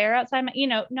 is there a bear outside?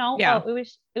 No, yeah. Oh,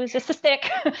 it was just a stick.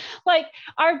 Like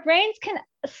our brains can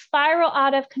spiral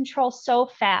out of control so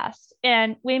fast,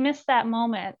 and we miss that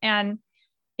moment. And,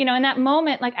 in that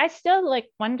moment, like I still like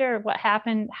wonder what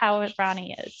happened, how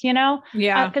Ronnie is,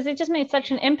 Yeah. Because it just made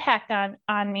such an impact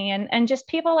on me and just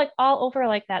people like all over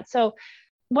like that. So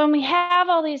when we have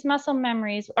all these muscle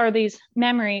memories or these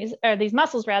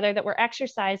muscles rather, that we're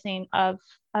exercising of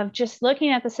just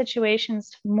looking at the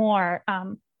situations more,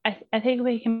 I think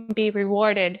we can be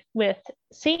rewarded with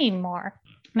seeing more.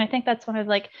 And I think that's one of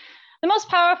like the most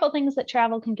powerful things that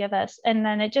travel can give us. And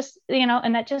then it just,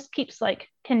 and that just keeps like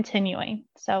continuing.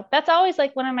 So that's always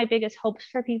like one of my biggest hopes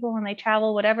for people when they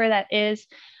travel, whatever that is.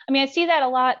 I mean, I see that a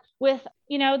lot with,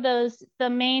 the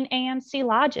main AMC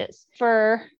lodges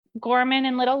for Gorman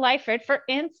and Little Lyford, for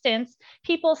instance.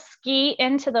 People ski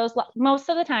into those most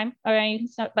of the time,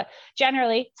 but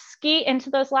generally ski into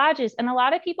those lodges. And a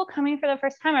lot of people coming for the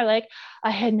first time are like, I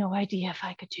had no idea if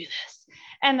I could do this.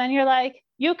 And then you're like,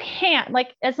 you can't,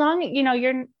 like, as long as,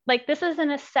 you're like, this is an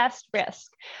assessed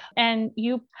risk. And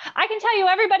I can tell you,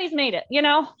 everybody's made it,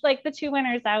 like the 2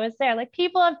 winners I was there, like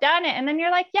people have done it. And then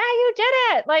you're like, yeah, you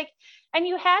did it. Like, and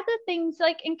you had the things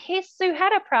like in case you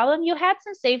had a problem, you had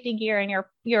some safety gear in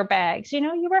your bags,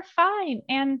 you were fine.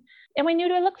 And we knew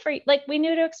to look for you, like we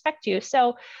knew to expect you.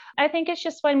 So I think it's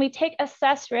just when we take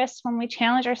assess risks, when we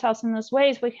challenge ourselves in those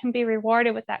ways, we can be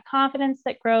rewarded with that confidence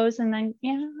that grows. And then,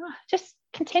 just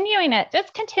continuing it,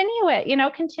 just continue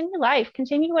it, continue life,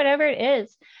 continue whatever it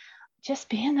is, just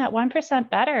being that 1%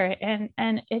 better.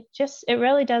 And it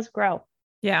really does grow.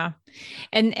 Yeah.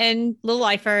 And Little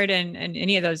Lyford and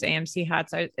any of those AMC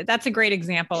huts, that's a great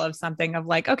example of something of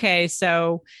like, okay,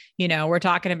 so, we're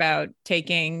talking about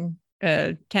taking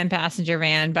a 10 passenger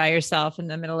van by yourself in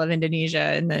the middle of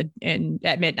Indonesia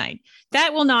at midnight.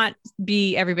 That will not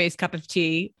be everybody's cup of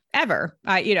tea ever.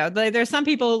 There's some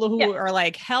people who are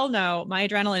like, hell no, my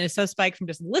adrenaline is so spiked from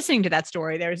just listening to that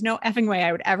story. There's no effing way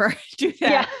I would ever do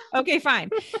that. Yeah. Okay,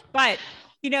 fine. But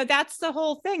that's the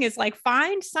whole thing, is like,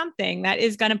 find something that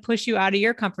is going to push you out of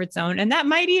your comfort zone. And that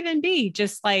might even be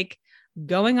just like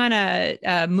going on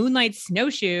a moonlight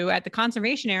snowshoe at the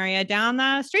conservation area down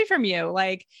the street from you.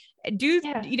 Like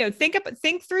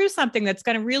think through something that's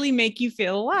going to really make you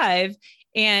feel alive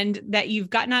and that you've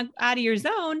gotten out of your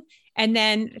zone. And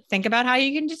then think about how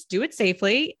you can just do it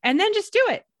safely, and then just do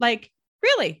it. Like,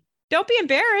 really, don't be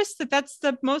embarrassed that that's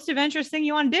the most adventurous thing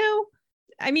you want to do.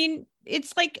 I mean,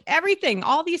 it's like everything,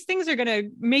 all these things are going to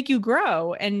make you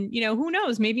grow. And, who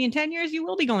knows, maybe in 10 years, you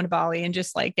will be going to Bali and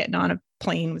just like getting on a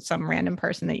plane with some random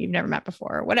person that you've never met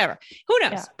before or whatever. Who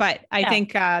knows? Yeah. But I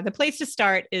think the place to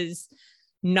start is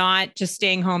not just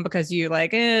staying home because you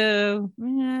like, oh,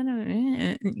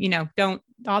 don't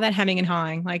all that hemming and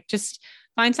hawing, like just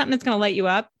find something that's going to light you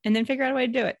up and then figure out a way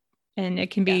to do it. And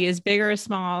it can be as big or as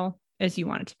small as you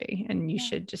want it to be. And you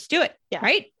should just do it. Yeah.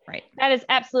 Right. That is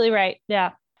absolutely right.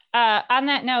 Yeah. On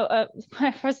that note,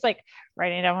 I was like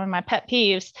writing down one of my pet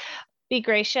peeves, be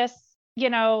gracious.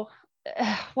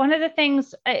 One of the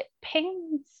things, it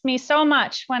pains me so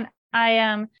much when I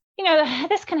am,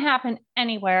 this can happen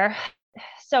anywhere.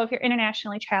 So if you're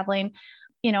internationally traveling,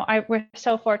 we're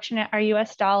so fortunate. Our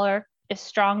US dollar is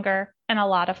stronger in a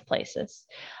lot of places.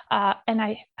 And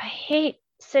I hate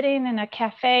sitting in a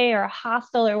cafe or a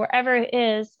hostel or wherever it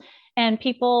is, and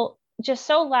people just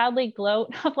so loudly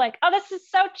gloat of like, oh, this is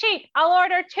so cheap, I'll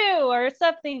order 2 or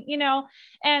something,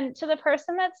 and to the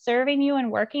person that's serving you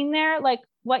and working there, like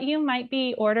what you might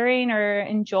be ordering or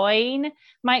enjoying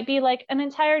might be like an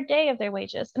entire day of their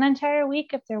wages, an entire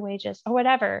week of their wages, or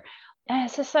whatever. And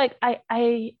it's just like,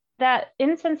 that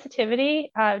insensitivity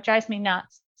drives me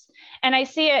nuts. And I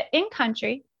see it in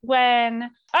country when,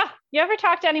 you ever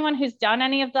talk to anyone who's done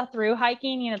any of the through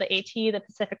hiking, the AT, the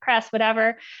Pacific Crest,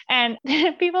 whatever, and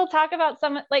people talk about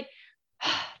some, like,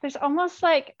 there's almost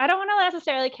like, I don't want to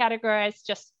necessarily categorize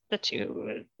just the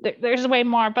two, there's way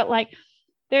more, but like,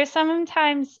 there's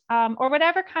sometimes, or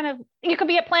whatever kind of, you could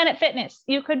be at Planet Fitness,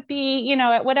 you could be,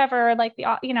 at whatever, like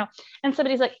and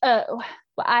somebody's like, oh,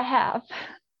 well, I have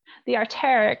the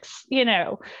Arc'teryx,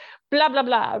 blah, blah,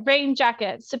 blah, rain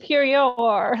jacket,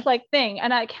 superior, like thing.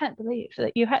 And I can't believe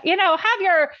that you have, have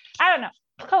your, I don't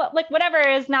know, like whatever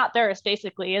is not theirs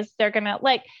basically is they're going to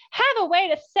like have a way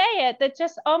to say it that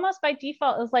just almost by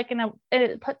default is like,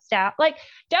 it puts down, like,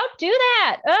 don't do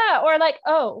that. Or like,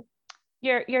 oh,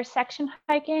 you're section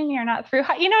hiking, you're not through,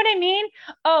 you know what I mean?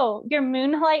 Oh, you're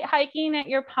moonlight hiking at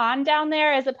your pond down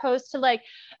there, as opposed to like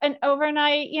an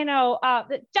overnight, don't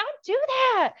do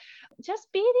that.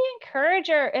 Just be the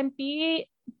encourager and be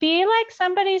like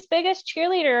somebody's biggest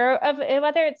cheerleader, of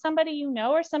whether it's somebody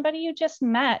or somebody you just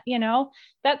met.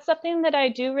 That's something that I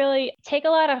do really take a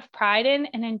lot of pride in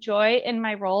and enjoy in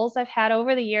my roles I've had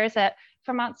over the years at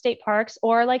Vermont State Parks,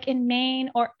 or like in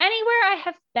Maine, or anywhere I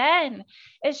have been.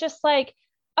 It's just like,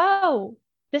 oh,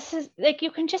 this is like,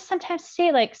 you can just sometimes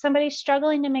see like somebody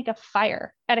struggling to make a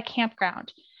fire at a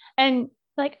campground, and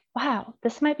like, wow,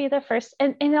 this might be the first.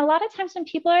 And a lot of times when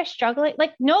people are struggling,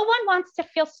 like, no one wants to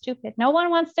feel stupid. No one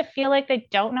wants to feel like they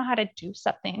don't know how to do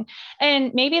something.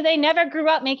 And maybe they never grew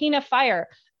up making a fire.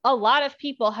 A lot of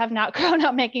people have not grown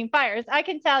up making fires, I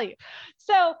can tell you.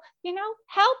 So,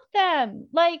 help them.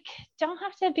 Like, don't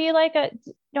have to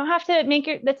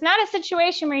that's not a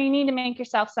situation where you need to make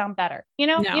yourself sound better. You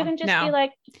can just be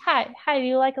like, hi, do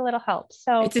you like a little help?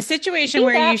 So it's a situation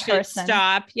where you should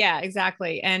stop. Yeah,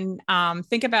 exactly. And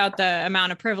think about the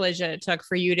amount of privilege that it took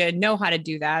for you to know how to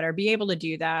do that, or be able to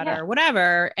do that, or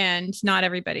whatever. And not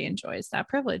everybody enjoys that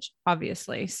privilege,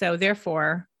 obviously. So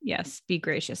therefore, yes, be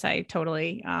gracious. I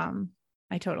totally can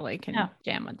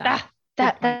jam with that.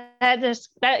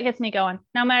 That gets me going,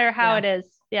 no matter how it is.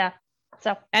 Yeah.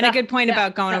 So, and a good point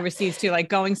about going overseas too, like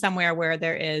going somewhere where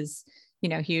there is,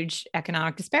 huge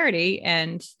economic disparity,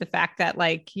 and the fact that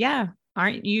like, you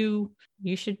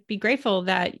should be grateful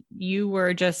that you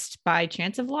were just by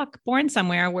chance of luck born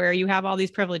somewhere where you have all these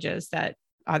privileges that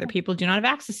other people do not have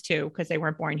access to because they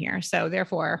weren't born here. So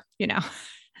therefore,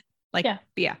 like,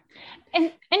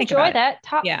 and enjoy that.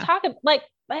 Talk like,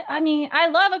 I mean, I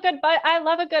love a good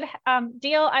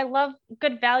deal. I love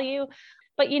good value,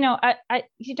 but you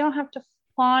don't have to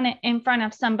flaunt it in front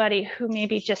of somebody who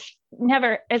maybe just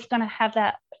never is going to have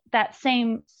that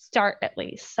same start, at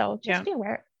least. So just be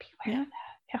aware of that.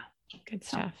 Yeah. Good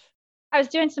stuff. I was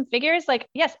doing some figures, like,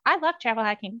 yes, I love travel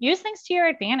hacking. Use things to your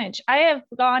advantage. I have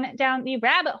gone down the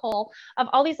rabbit hole of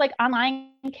all these like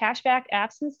online cashback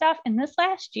apps and stuff in this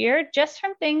last year, just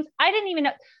from things I didn't even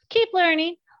know. Keep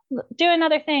learning, doing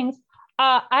other things.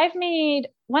 I've made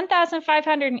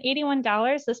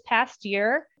 $1,581 this past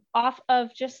year off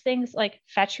of just things like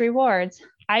Fetch Rewards,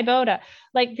 Ibotta.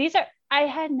 Like, I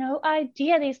had no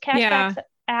idea these cashback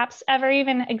apps ever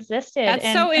even existed.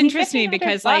 That's so interesting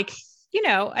because like,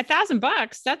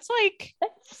 $1,000, that's like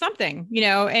something,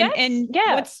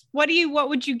 what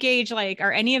would you gauge? Like,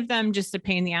 are any of them just a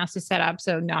pain in the ass to set up,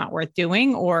 so not worth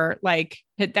doing? Or like,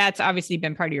 that's obviously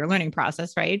been part of your learning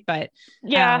process, right? But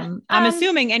I'm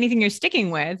assuming anything you're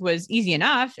sticking with was easy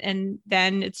enough. And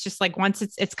then it's just like, once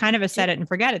it's kind of a set it and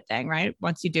forget it thing, right?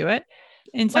 Once you do it.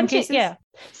 in some cases? Yeah,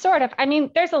 sort of. I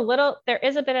mean, there is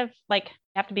a bit of like,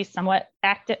 you have to be somewhat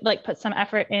active, like put some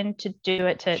effort in to do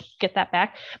it to get that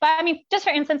back. But I mean, just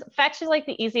for instance, Fetch is like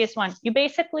the easiest one. You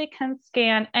basically can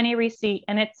scan any receipt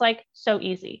and it's like so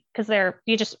easy because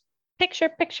you just picture,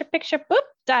 boop,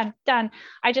 done.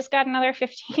 I just got another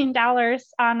 $15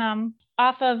 on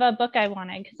off of a book I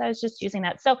wanted because I was just using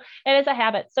that. So it is a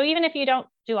habit. So even if you don't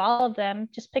do all of them,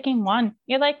 just picking one,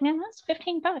 you're like, man, that's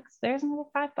 $15. There's another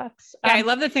 $5. Yeah, I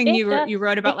love the thing you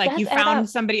wrote about, like you found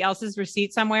somebody else's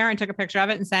receipt somewhere and took a picture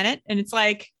of it and sent it. And it's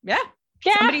like,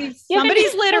 somebody's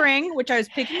littering, which I was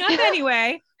picking up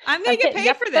anyway. I'm going to get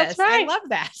paid for this. Right. I love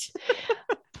that.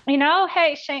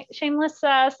 Hey,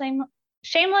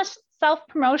 shameless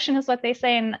self-promotion is what they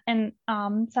say in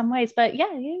some ways, but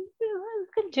yeah, you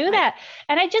can do that.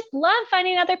 And I just love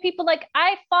finding other people. Like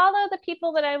I follow the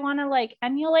people that I want to like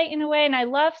emulate in a way. And I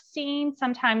love seeing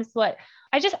sometimes I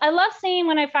love seeing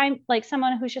when I find like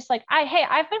someone who's just like,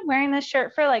 I've been wearing this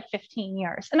shirt for like 15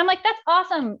 years. And I'm like, that's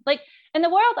awesome. Like in the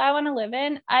world I want to live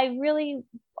in, I really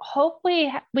hope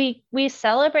we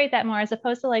celebrate that more as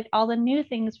opposed to like all the new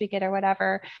things we get or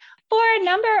whatever. For a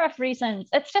number of reasons.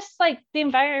 It's just like the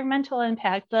environmental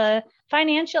impact, the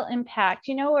financial impact,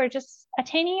 or just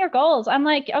attaining your goals. I'm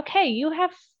like, okay,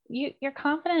 you're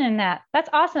confident in that. That's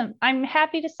awesome. I'm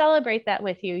happy to celebrate that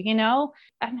with you.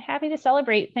 I'm happy to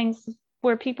celebrate things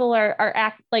where people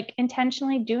are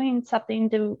intentionally doing something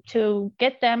to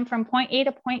get them from point A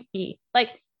to point B.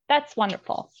 Like that's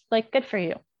wonderful. Like good for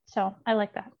you. So I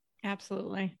like that.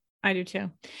 Absolutely. I do too.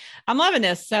 I'm loving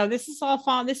this. So this is all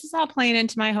fun. This is all playing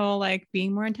into my whole, like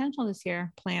being more intentional this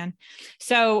year plan.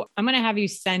 So I'm going to have you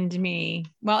send me,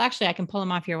 well, actually I can pull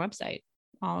them off your website,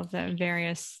 all of the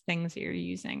various things that you're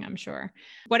using, I'm sure.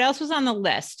 What else was on the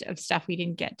list of stuff we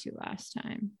didn't get to last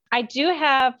time? I do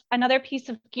have another piece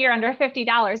of gear under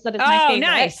 $50 that is my favorite.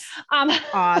 Nice.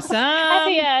 Awesome. At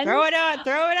the end. Throw it at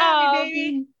me,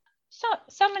 baby.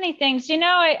 So many things,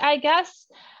 I guess,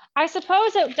 I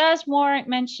suppose it does warrant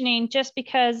mentioning just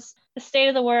because the state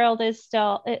of the world is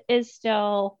still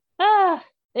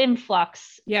in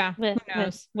flux. Yeah.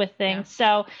 With things. Yeah.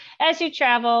 So as you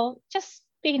travel, just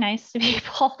be nice to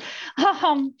people.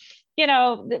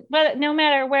 But no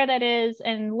matter where that is,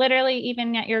 and literally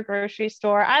even at your grocery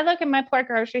store, I look at my poor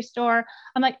grocery store.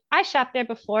 I'm like, I shopped there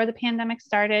before the pandemic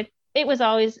started. It was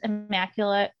always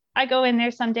immaculate. I go in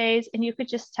there some days and you could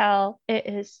just tell it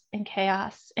is in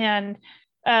chaos and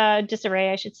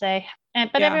disarray, I should say.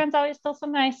 But everyone's always still so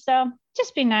nice. So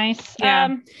just be nice.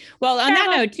 Yeah. Well, on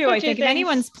that note too, I think if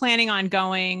anyone's planning on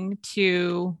going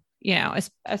to,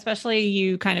 especially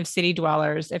you kind of city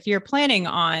dwellers, if you're planning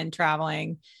on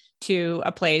traveling to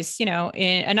a place, in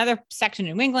another section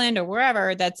in New England or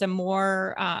wherever, that's a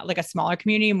more like a smaller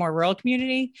community, more rural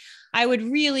community, I would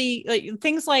really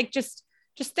things like just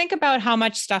think about how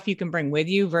much stuff you can bring with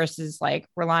you versus like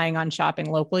relying on shopping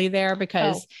locally there,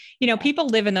 because, people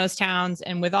live in those towns,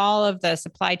 and with all of the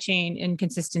supply chain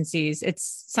inconsistencies,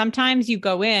 it's sometimes you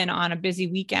go in on a busy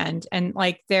weekend and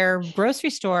like their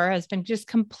grocery store has been just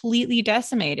completely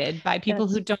decimated by people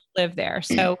who don't live there.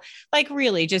 So like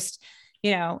really just,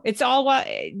 it's all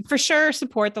for sure,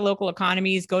 support the local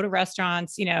economies, go to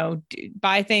restaurants,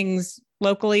 buy things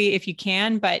locally if you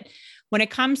can. But when it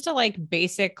comes to like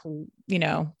basic,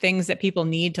 things that people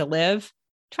need to live,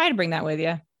 try to bring that with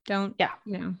you. Don't, yeah.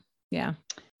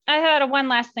 I had one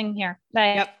last thing here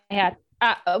that I had.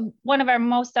 One of our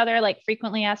most other like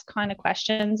frequently asked kind of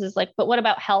questions is like, but what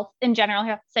about health in general,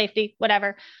 health, safety,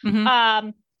 whatever. Mm-hmm.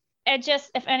 And just,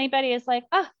 if anybody is like,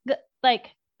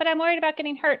 but I'm worried about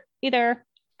getting hurt either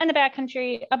in the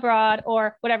backcountry, abroad,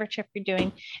 or whatever trip you're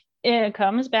doing, it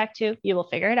comes back to, you will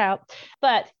figure it out.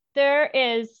 But there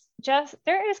is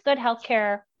good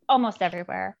healthcare almost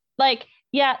everywhere. Like,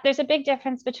 yeah, there's a big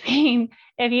difference between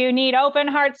if you need open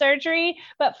heart surgery,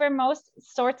 but for most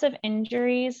sorts of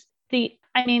injuries,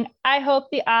 I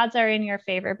hope the odds are in your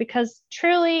favor, because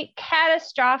truly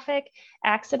catastrophic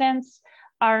accidents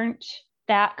aren't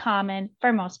that common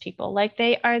for most people. Like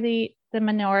they are the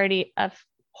minority of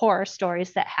horror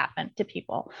stories that happen to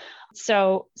people.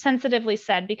 So sensitively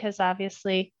said, because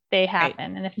obviously they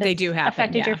happen. And if they do happen,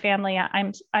 affected your family,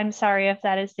 I'm sorry if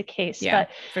that is the case. Yeah, but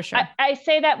for sure. I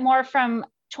say that more from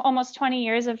almost 20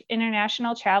 years of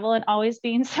international travel and always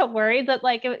being so worried that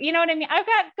like, you know what I mean? I've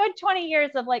got good 20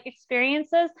 years of like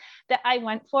experiences that I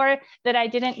went for that I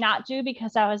didn't not do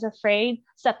because I was afraid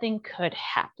something could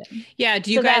happen. Yeah.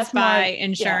 Do you guys buy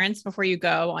insurance before you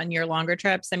go on your longer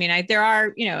trips? I mean, there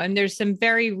are, and there's some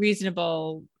very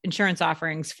reasonable insurance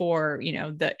offerings for,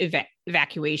 the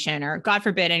evacuation or God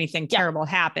forbid anything terrible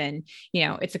happen,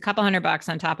 it's a couple $100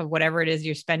 on top of whatever it is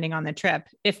you're spending on the trip,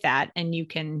 if that, and you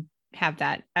can have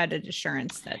that added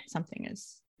assurance that something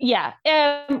is. Yeah.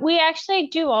 We actually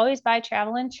do always buy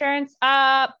travel insurance.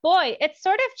 Boy, it's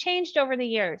sort of changed over the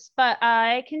years, but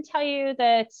I can tell you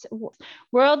that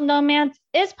World Nomads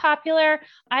is popular.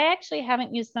 I actually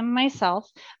haven't used them myself.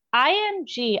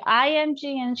 IMG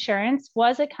Insurance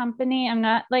was a company.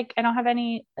 I don't have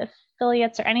any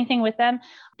affiliates or anything with them.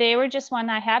 They were just one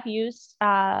I have used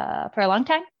for a long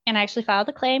time. And I actually filed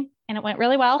a claim and it went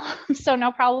really well. So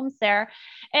no problems there.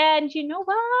 And you know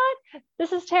what?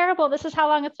 This is terrible. This is how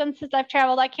long it's been since I've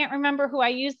traveled. I can't remember who I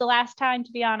used the last time,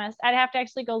 to be honest. I'd have to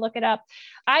actually go look it up.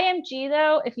 IMG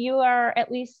though, if you are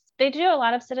at least, they do a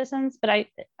lot of citizens, but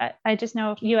I just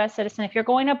know US citizen, if you're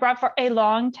going abroad for a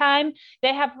long time,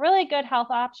 they have really good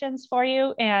health options for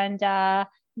you. And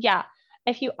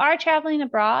if you are traveling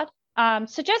abroad, I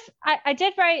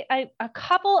did write a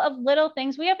couple of little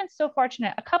things. We have been so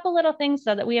fortunate, a couple little things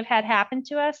though that we have had happen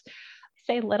to us.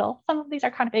 I say little, some of these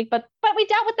are kind of big, but we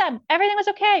dealt with them. Everything was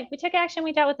okay. We took action.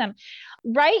 We dealt with them.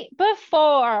 Right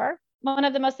before one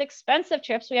of the most expensive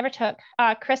trips we ever took,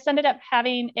 Chris ended up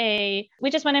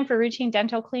we just went in for routine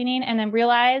dental cleaning and then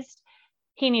realized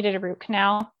he needed a root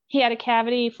canal. He had a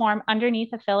cavity form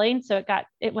underneath a filling, so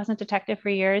it wasn't detected for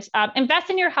years. Invest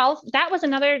in your health. That was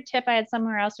another tip I had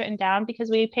somewhere else written down because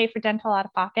we pay for dental out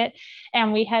of pocket,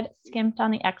 and we had skimped on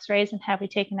the X-rays. And had we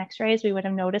taken X-rays, we would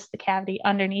have noticed the cavity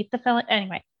underneath the filling.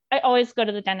 Anyway, I always go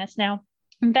to the dentist now.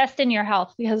 Invest in your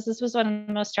health because this was one of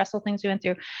the most stressful things we went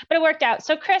through, but it worked out.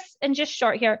 So Chris, and just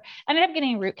short here, ended up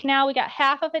getting a root canal. We got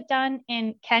half of it done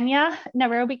in Kenya,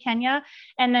 Nairobi, Kenya.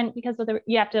 And then because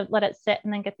you have to let it sit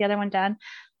and then get the other one done.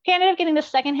 He ended up getting the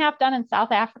second half done in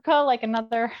South Africa, like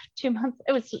another 2 months.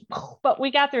 But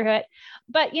we got through it.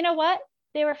 But you know what?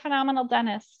 They were phenomenal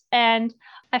dentists. And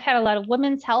I've had a lot of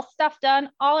women's health stuff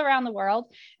done all around the world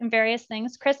and various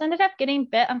things. Chris ended up getting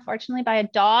bit, unfortunately, by a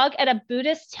dog at a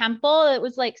Buddhist temple. It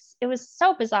was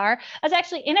so bizarre. I was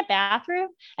actually in a bathroom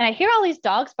and I hear all these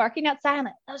dogs barking outside. I'm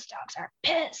like, those dogs are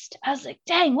pissed. I was like,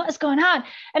 dang, what is going on?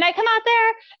 And I come out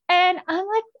there and I'm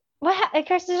like, what? And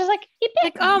Chris is just like, he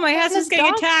bit me. Oh, my husband's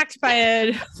getting attacked by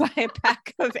a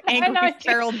pack of angry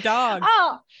feral dogs.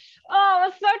 Oh, it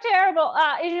was so terrible.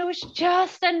 It was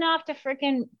just enough to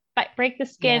freaking break the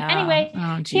skin. Yeah. Anyway,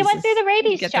 he went through the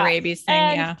rabies shot. The rabies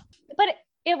thing, yeah. But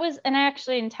it was, and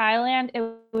actually in Thailand,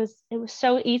 it was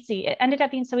so easy. It ended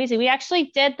up being so easy. We actually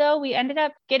did though. We ended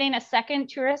up getting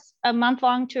a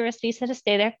month-long tourist visa to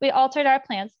stay there. We altered our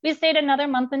plans. We stayed another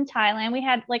month in Thailand. We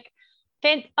had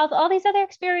all these other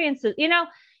experiences,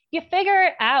 you figure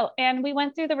it out. And we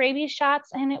went through the rabies shots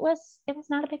and it was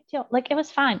not a big deal. Like it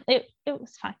was fine. It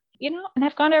was fine, and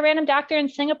I've gone to a random doctor in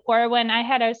Singapore when I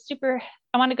had I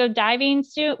want to go diving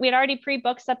soon. We had already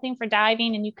pre-booked something for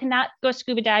diving and you cannot go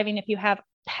scuba diving if you have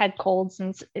head colds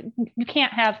and you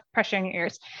can't have pressure in your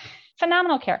ears.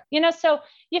 Phenomenal care, so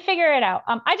you figure it out.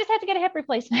 I just had to get a hip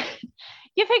replacement.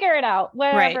 You figure it out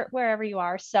wherever you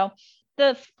are. So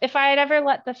if I had ever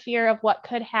let the fear of what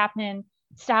could happen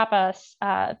stop us,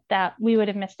 that we would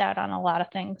have missed out on a lot of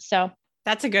things. So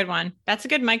that's a good one. That's a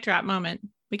good mic drop moment.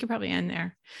 We could probably end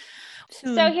there.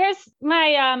 So here's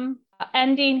my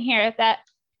ending here, that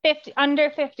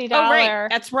under $50. Oh, right.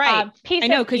 That's right. Piece I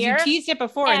know, because you teased it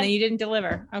before and then you didn't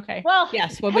deliver. Okay. Well,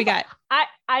 yes. What we got?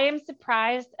 I am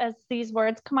surprised as these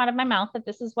words come out of my mouth that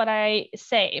this is what I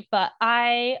say, but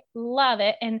I love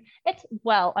it. And it's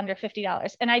well under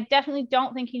 $50. And I definitely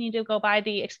don't think you need to go buy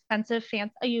the expensive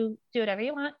fancy. You do whatever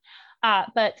you want.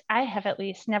 But I have at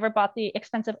least never bought the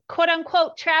expensive quote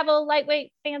unquote travel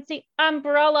lightweight fancy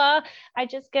umbrella. I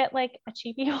just get like a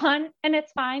cheapy one and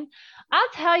it's fine. I'll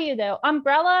tell you though,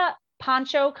 umbrella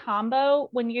poncho combo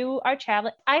when you are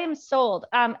traveling, I am sold.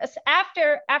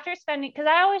 After spending, because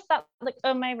I always thought like,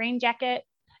 oh, my rain jacket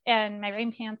and my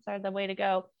rain pants are the way to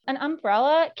go. An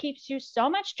umbrella keeps you so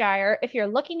much drier. If you're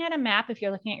looking at a map, if you're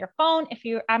looking at your phone,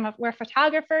 we're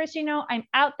photographers, I'm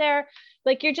out there,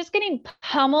 like you're just getting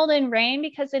pummeled in rain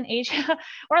because in Asia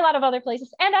or a lot of other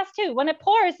places and us too, when it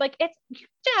pours, like rain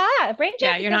jacket.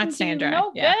 Yeah, you're not staying dry.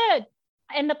 No good.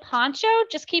 And the poncho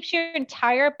just keeps your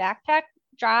entire backpack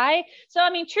dry. So, I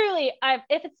mean, truly,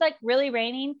 if it's like really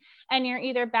raining and you're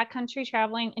either backcountry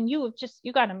traveling and you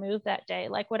got to move that day,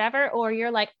 like whatever, or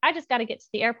you're like, I just got to get to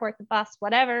the airport, the bus,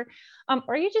 whatever.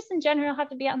 Or you just in general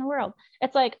have to be out in the world.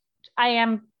 It's like, I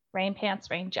am rain pants,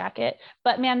 rain jacket,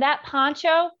 but man, that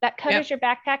poncho that covers your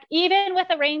backpack, even with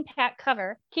a rain pack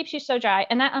cover, keeps you so dry.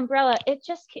 And that umbrella, it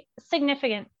just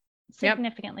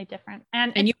significantly different.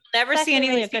 And you never It's see any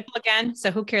of really these people again.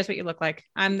 So who cares what you look like?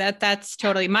 That's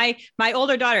totally my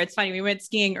older daughter. It's funny. We went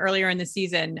skiing earlier in the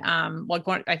season. I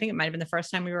think it might've been the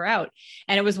first time we were out,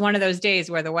 and it was one of those days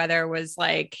where the weather was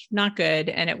like not good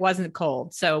and it wasn't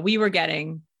cold. So we were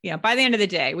getting, by the end of the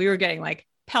day, we were getting like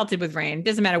pelted with rain. It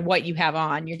doesn't matter what you have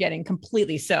on, you're getting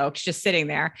completely soaked just sitting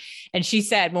there. And she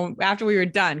said, well, after we were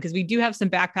done, because we do have some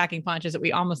backpacking ponchos that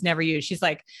we almost never use. She's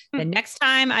like, the next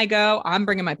time I go, I'm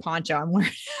bringing my poncho. I'm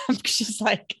wearing she's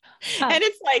like, and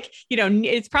it's like,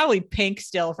 it's probably pink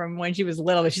still from when she was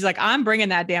little, but she's like, I'm bringing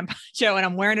that damn poncho and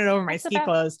I'm wearing it over my ski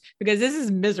clothes because this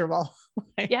is miserable.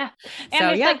 Yeah. And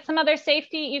there's like some other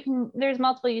safety. There's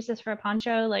multiple uses for a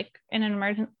poncho, like in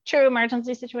an true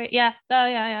emergency situation. Yeah. Oh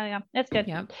yeah. It's good.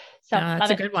 Yeah. So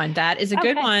that's a good one. That is a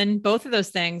good one. Both of those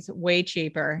things way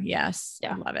cheaper. Yes.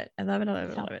 Yeah. I love it. I love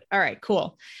it. All right,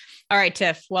 cool. All right,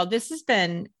 Tiff. Well, this has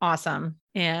been awesome.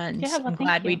 And I'm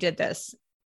glad we did this.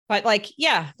 But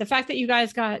the fact that you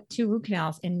guys got 2 root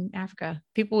canals in Africa,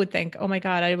 people would think, oh my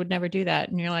God, I would never do that.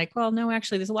 And you're like, well, no,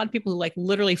 actually, there's a lot of people who like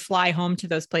literally fly home to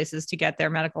those places to get their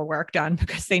medical work done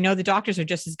because they know the doctors are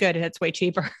just as good and it's way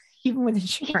cheaper, even with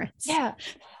insurance. Yeah.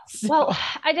 So. Well,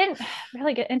 I didn't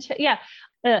really get into,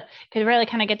 could really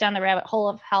kind of get down the rabbit hole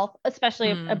of health,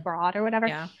 especially abroad or whatever.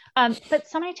 Yeah. But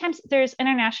so many times there's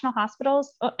international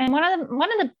hospitals. And one of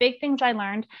the big things I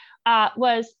learned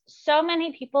was so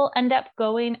many people end up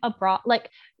going abroad, like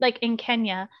in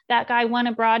Kenya, that guy went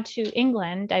abroad to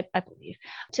England, I believe,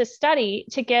 to study,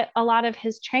 to get a lot of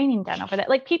his training done over there.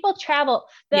 Like people travel.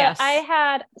 I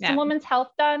had some women's health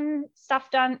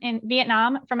stuff done in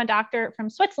Vietnam from a doctor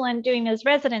from Switzerland doing his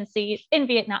residency in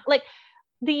Vietnam.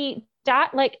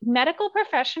 Like medical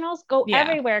professionals go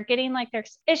everywhere getting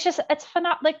it's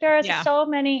phenomenal. Like there is so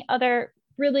many other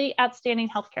really outstanding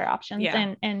healthcare options.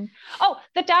 Yeah. And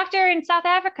the doctor in South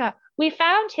Africa, we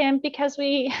found him because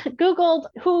we Googled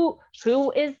who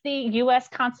is the U.S.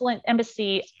 consulate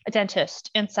embassy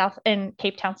dentist in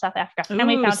Cape Town, South Africa. And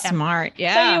we found him. Smart.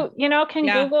 Yeah. So you can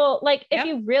Google, if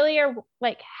you really are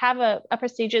have a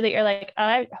procedure that you're like,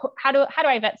 how do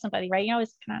I vet somebody, right? You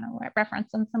always kind of reference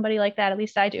on somebody like that. At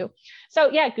least I do.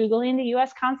 So Googling the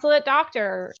U.S. consulate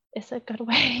doctor is a good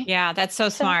way. Yeah. That's so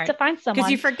smart to find someone.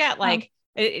 Because you forget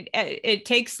it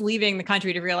takes leaving the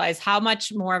country to realize how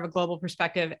much more of a global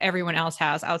perspective everyone else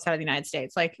has outside of the United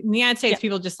States. Like in the United States,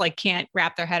 people just can't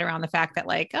wrap their head around the fact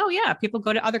that people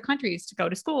go to other countries to go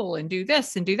to school and do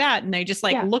this and do that. And they just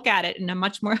look at it in a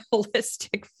much more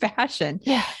holistic fashion.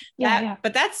 Yeah.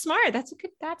 But that's smart. That's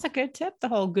a good tip. The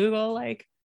whole Google,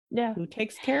 who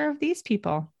takes care of these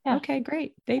people. Yeah. Okay,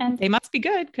 great. They must be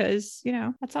good. Cause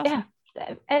that's awesome. Yeah.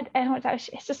 And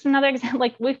it's just another example.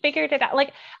 We figured it out.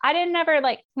 I didn't never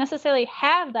necessarily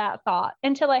have that thought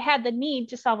until I had the need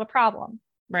to solve a problem.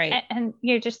 Right. And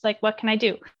you're just like, what can I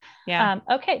do? Yeah.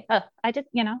 Okay. I did,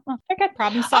 they're good.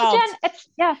 Problem solved.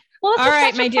 Jen, well, all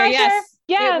right, my dear. Yes.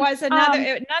 Yeah. It was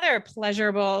another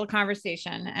pleasurable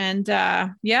conversation. And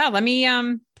let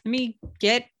me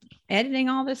get editing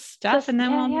all this stuff and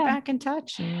then we'll be back in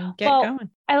touch and get going.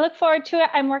 I look forward to it.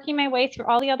 I'm working my way through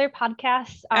all the other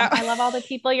podcasts. I love all the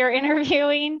people you're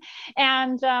interviewing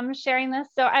and sharing this.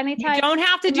 So anytime. You don't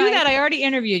have to do that. I already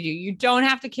interviewed you. You don't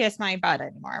have to kiss my butt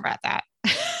anymore about that.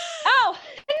 Oh,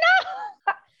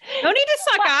 no. No need to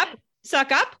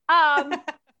suck up.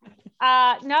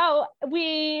 No,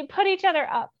 we put each other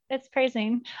up. It's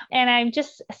praising. And I'm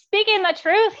just speaking the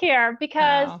truth here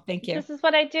because thank you. This is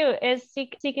what I do is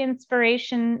seek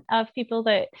inspiration of people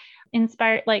that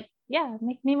inspire,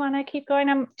 make me want to keep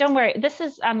going. Don't worry. This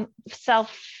is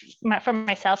for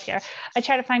myself here. I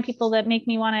try to find people that make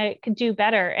me want to do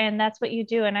better. And that's what you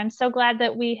do. And I'm so glad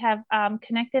that we have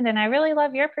connected. And I really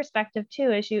love your perspective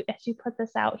too, as you put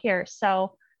this out here.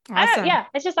 So awesome.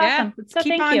 It's just awesome. Let's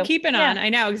keep on keeping on. I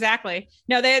know, exactly.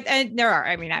 No, there are,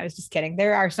 I was just kidding.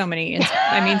 There are so many,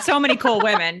 so many cool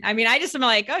women. I just am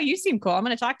like, oh, you seem cool. I'm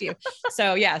going to talk to you.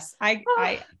 So yes, I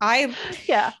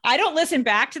don't listen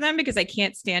back to them because I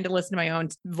can't stand to listen to my own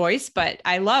voice, but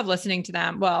I love listening to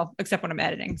them. Well, except when I'm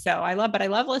editing. So I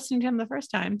love listening to them the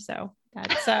first time. So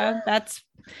that's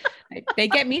they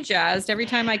get me jazzed every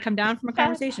time I come down from a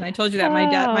conversation. I told you that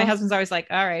my husband's always like,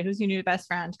 all right, who's your new best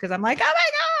friend? Because I'm like, oh my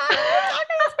God.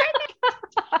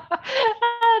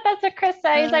 That's what Chris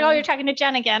said. He's like, oh, you're talking to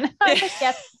Jen again.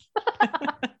 Yes.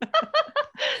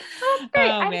 Oh, great.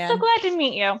 I'm so glad to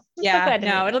meet you.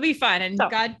 It'll be fun. And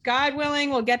God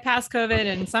willing, we'll get past COVID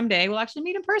and someday we'll actually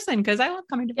meet in person because I love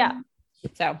coming to Vermont.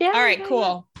 So, all right,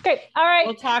 cool. Great. All right.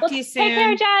 We'll talk to you soon. Take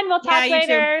care, Jen. We'll talk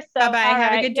later. So, bye-bye.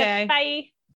 Have a good day. Bye.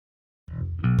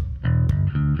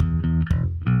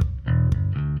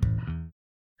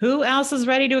 Who else is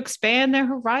ready to expand their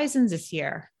horizons this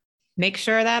year? make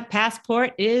sure that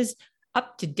passport is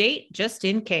up to date just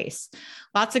in case.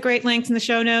 Lots of great links in the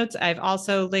show notes. I've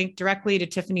also linked directly to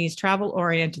Tiffany's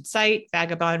travel-oriented site,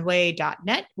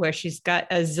 vagabondway.net, where she's got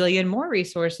a zillion more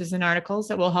resources and articles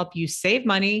that will help you save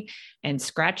money and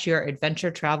scratch your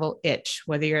adventure travel itch,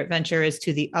 whether your adventure is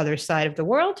to the other side of the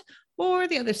world or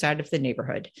the other side of the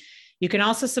neighborhood. You can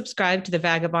also subscribe to the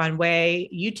Vagabond Way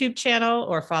YouTube channel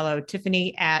or follow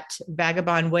Tiffany at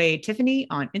Vagabond Way Tiffany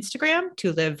on Instagram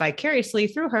to live vicariously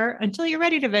through her until you're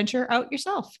ready to venture out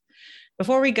yourself.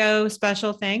 Before we go,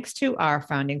 special thanks to our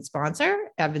founding sponsor,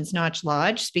 Evans Notch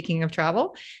Lodge, speaking of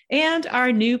travel, and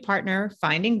our new partner,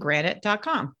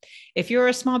 FindingGranite.com. If you're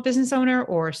a small business owner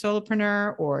or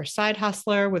solopreneur or side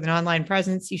hustler with an online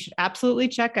presence, you should absolutely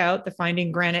check out the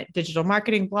Finding Granite digital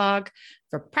marketing blog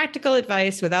for practical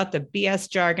advice without the BS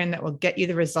jargon that will get you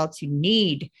the results you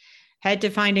need. Head to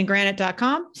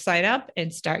FindingGranite.com, sign up,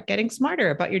 and start getting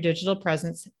smarter about your digital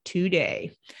presence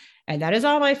today. And that is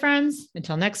all, my friends.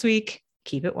 Until next week,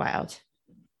 keep it wild.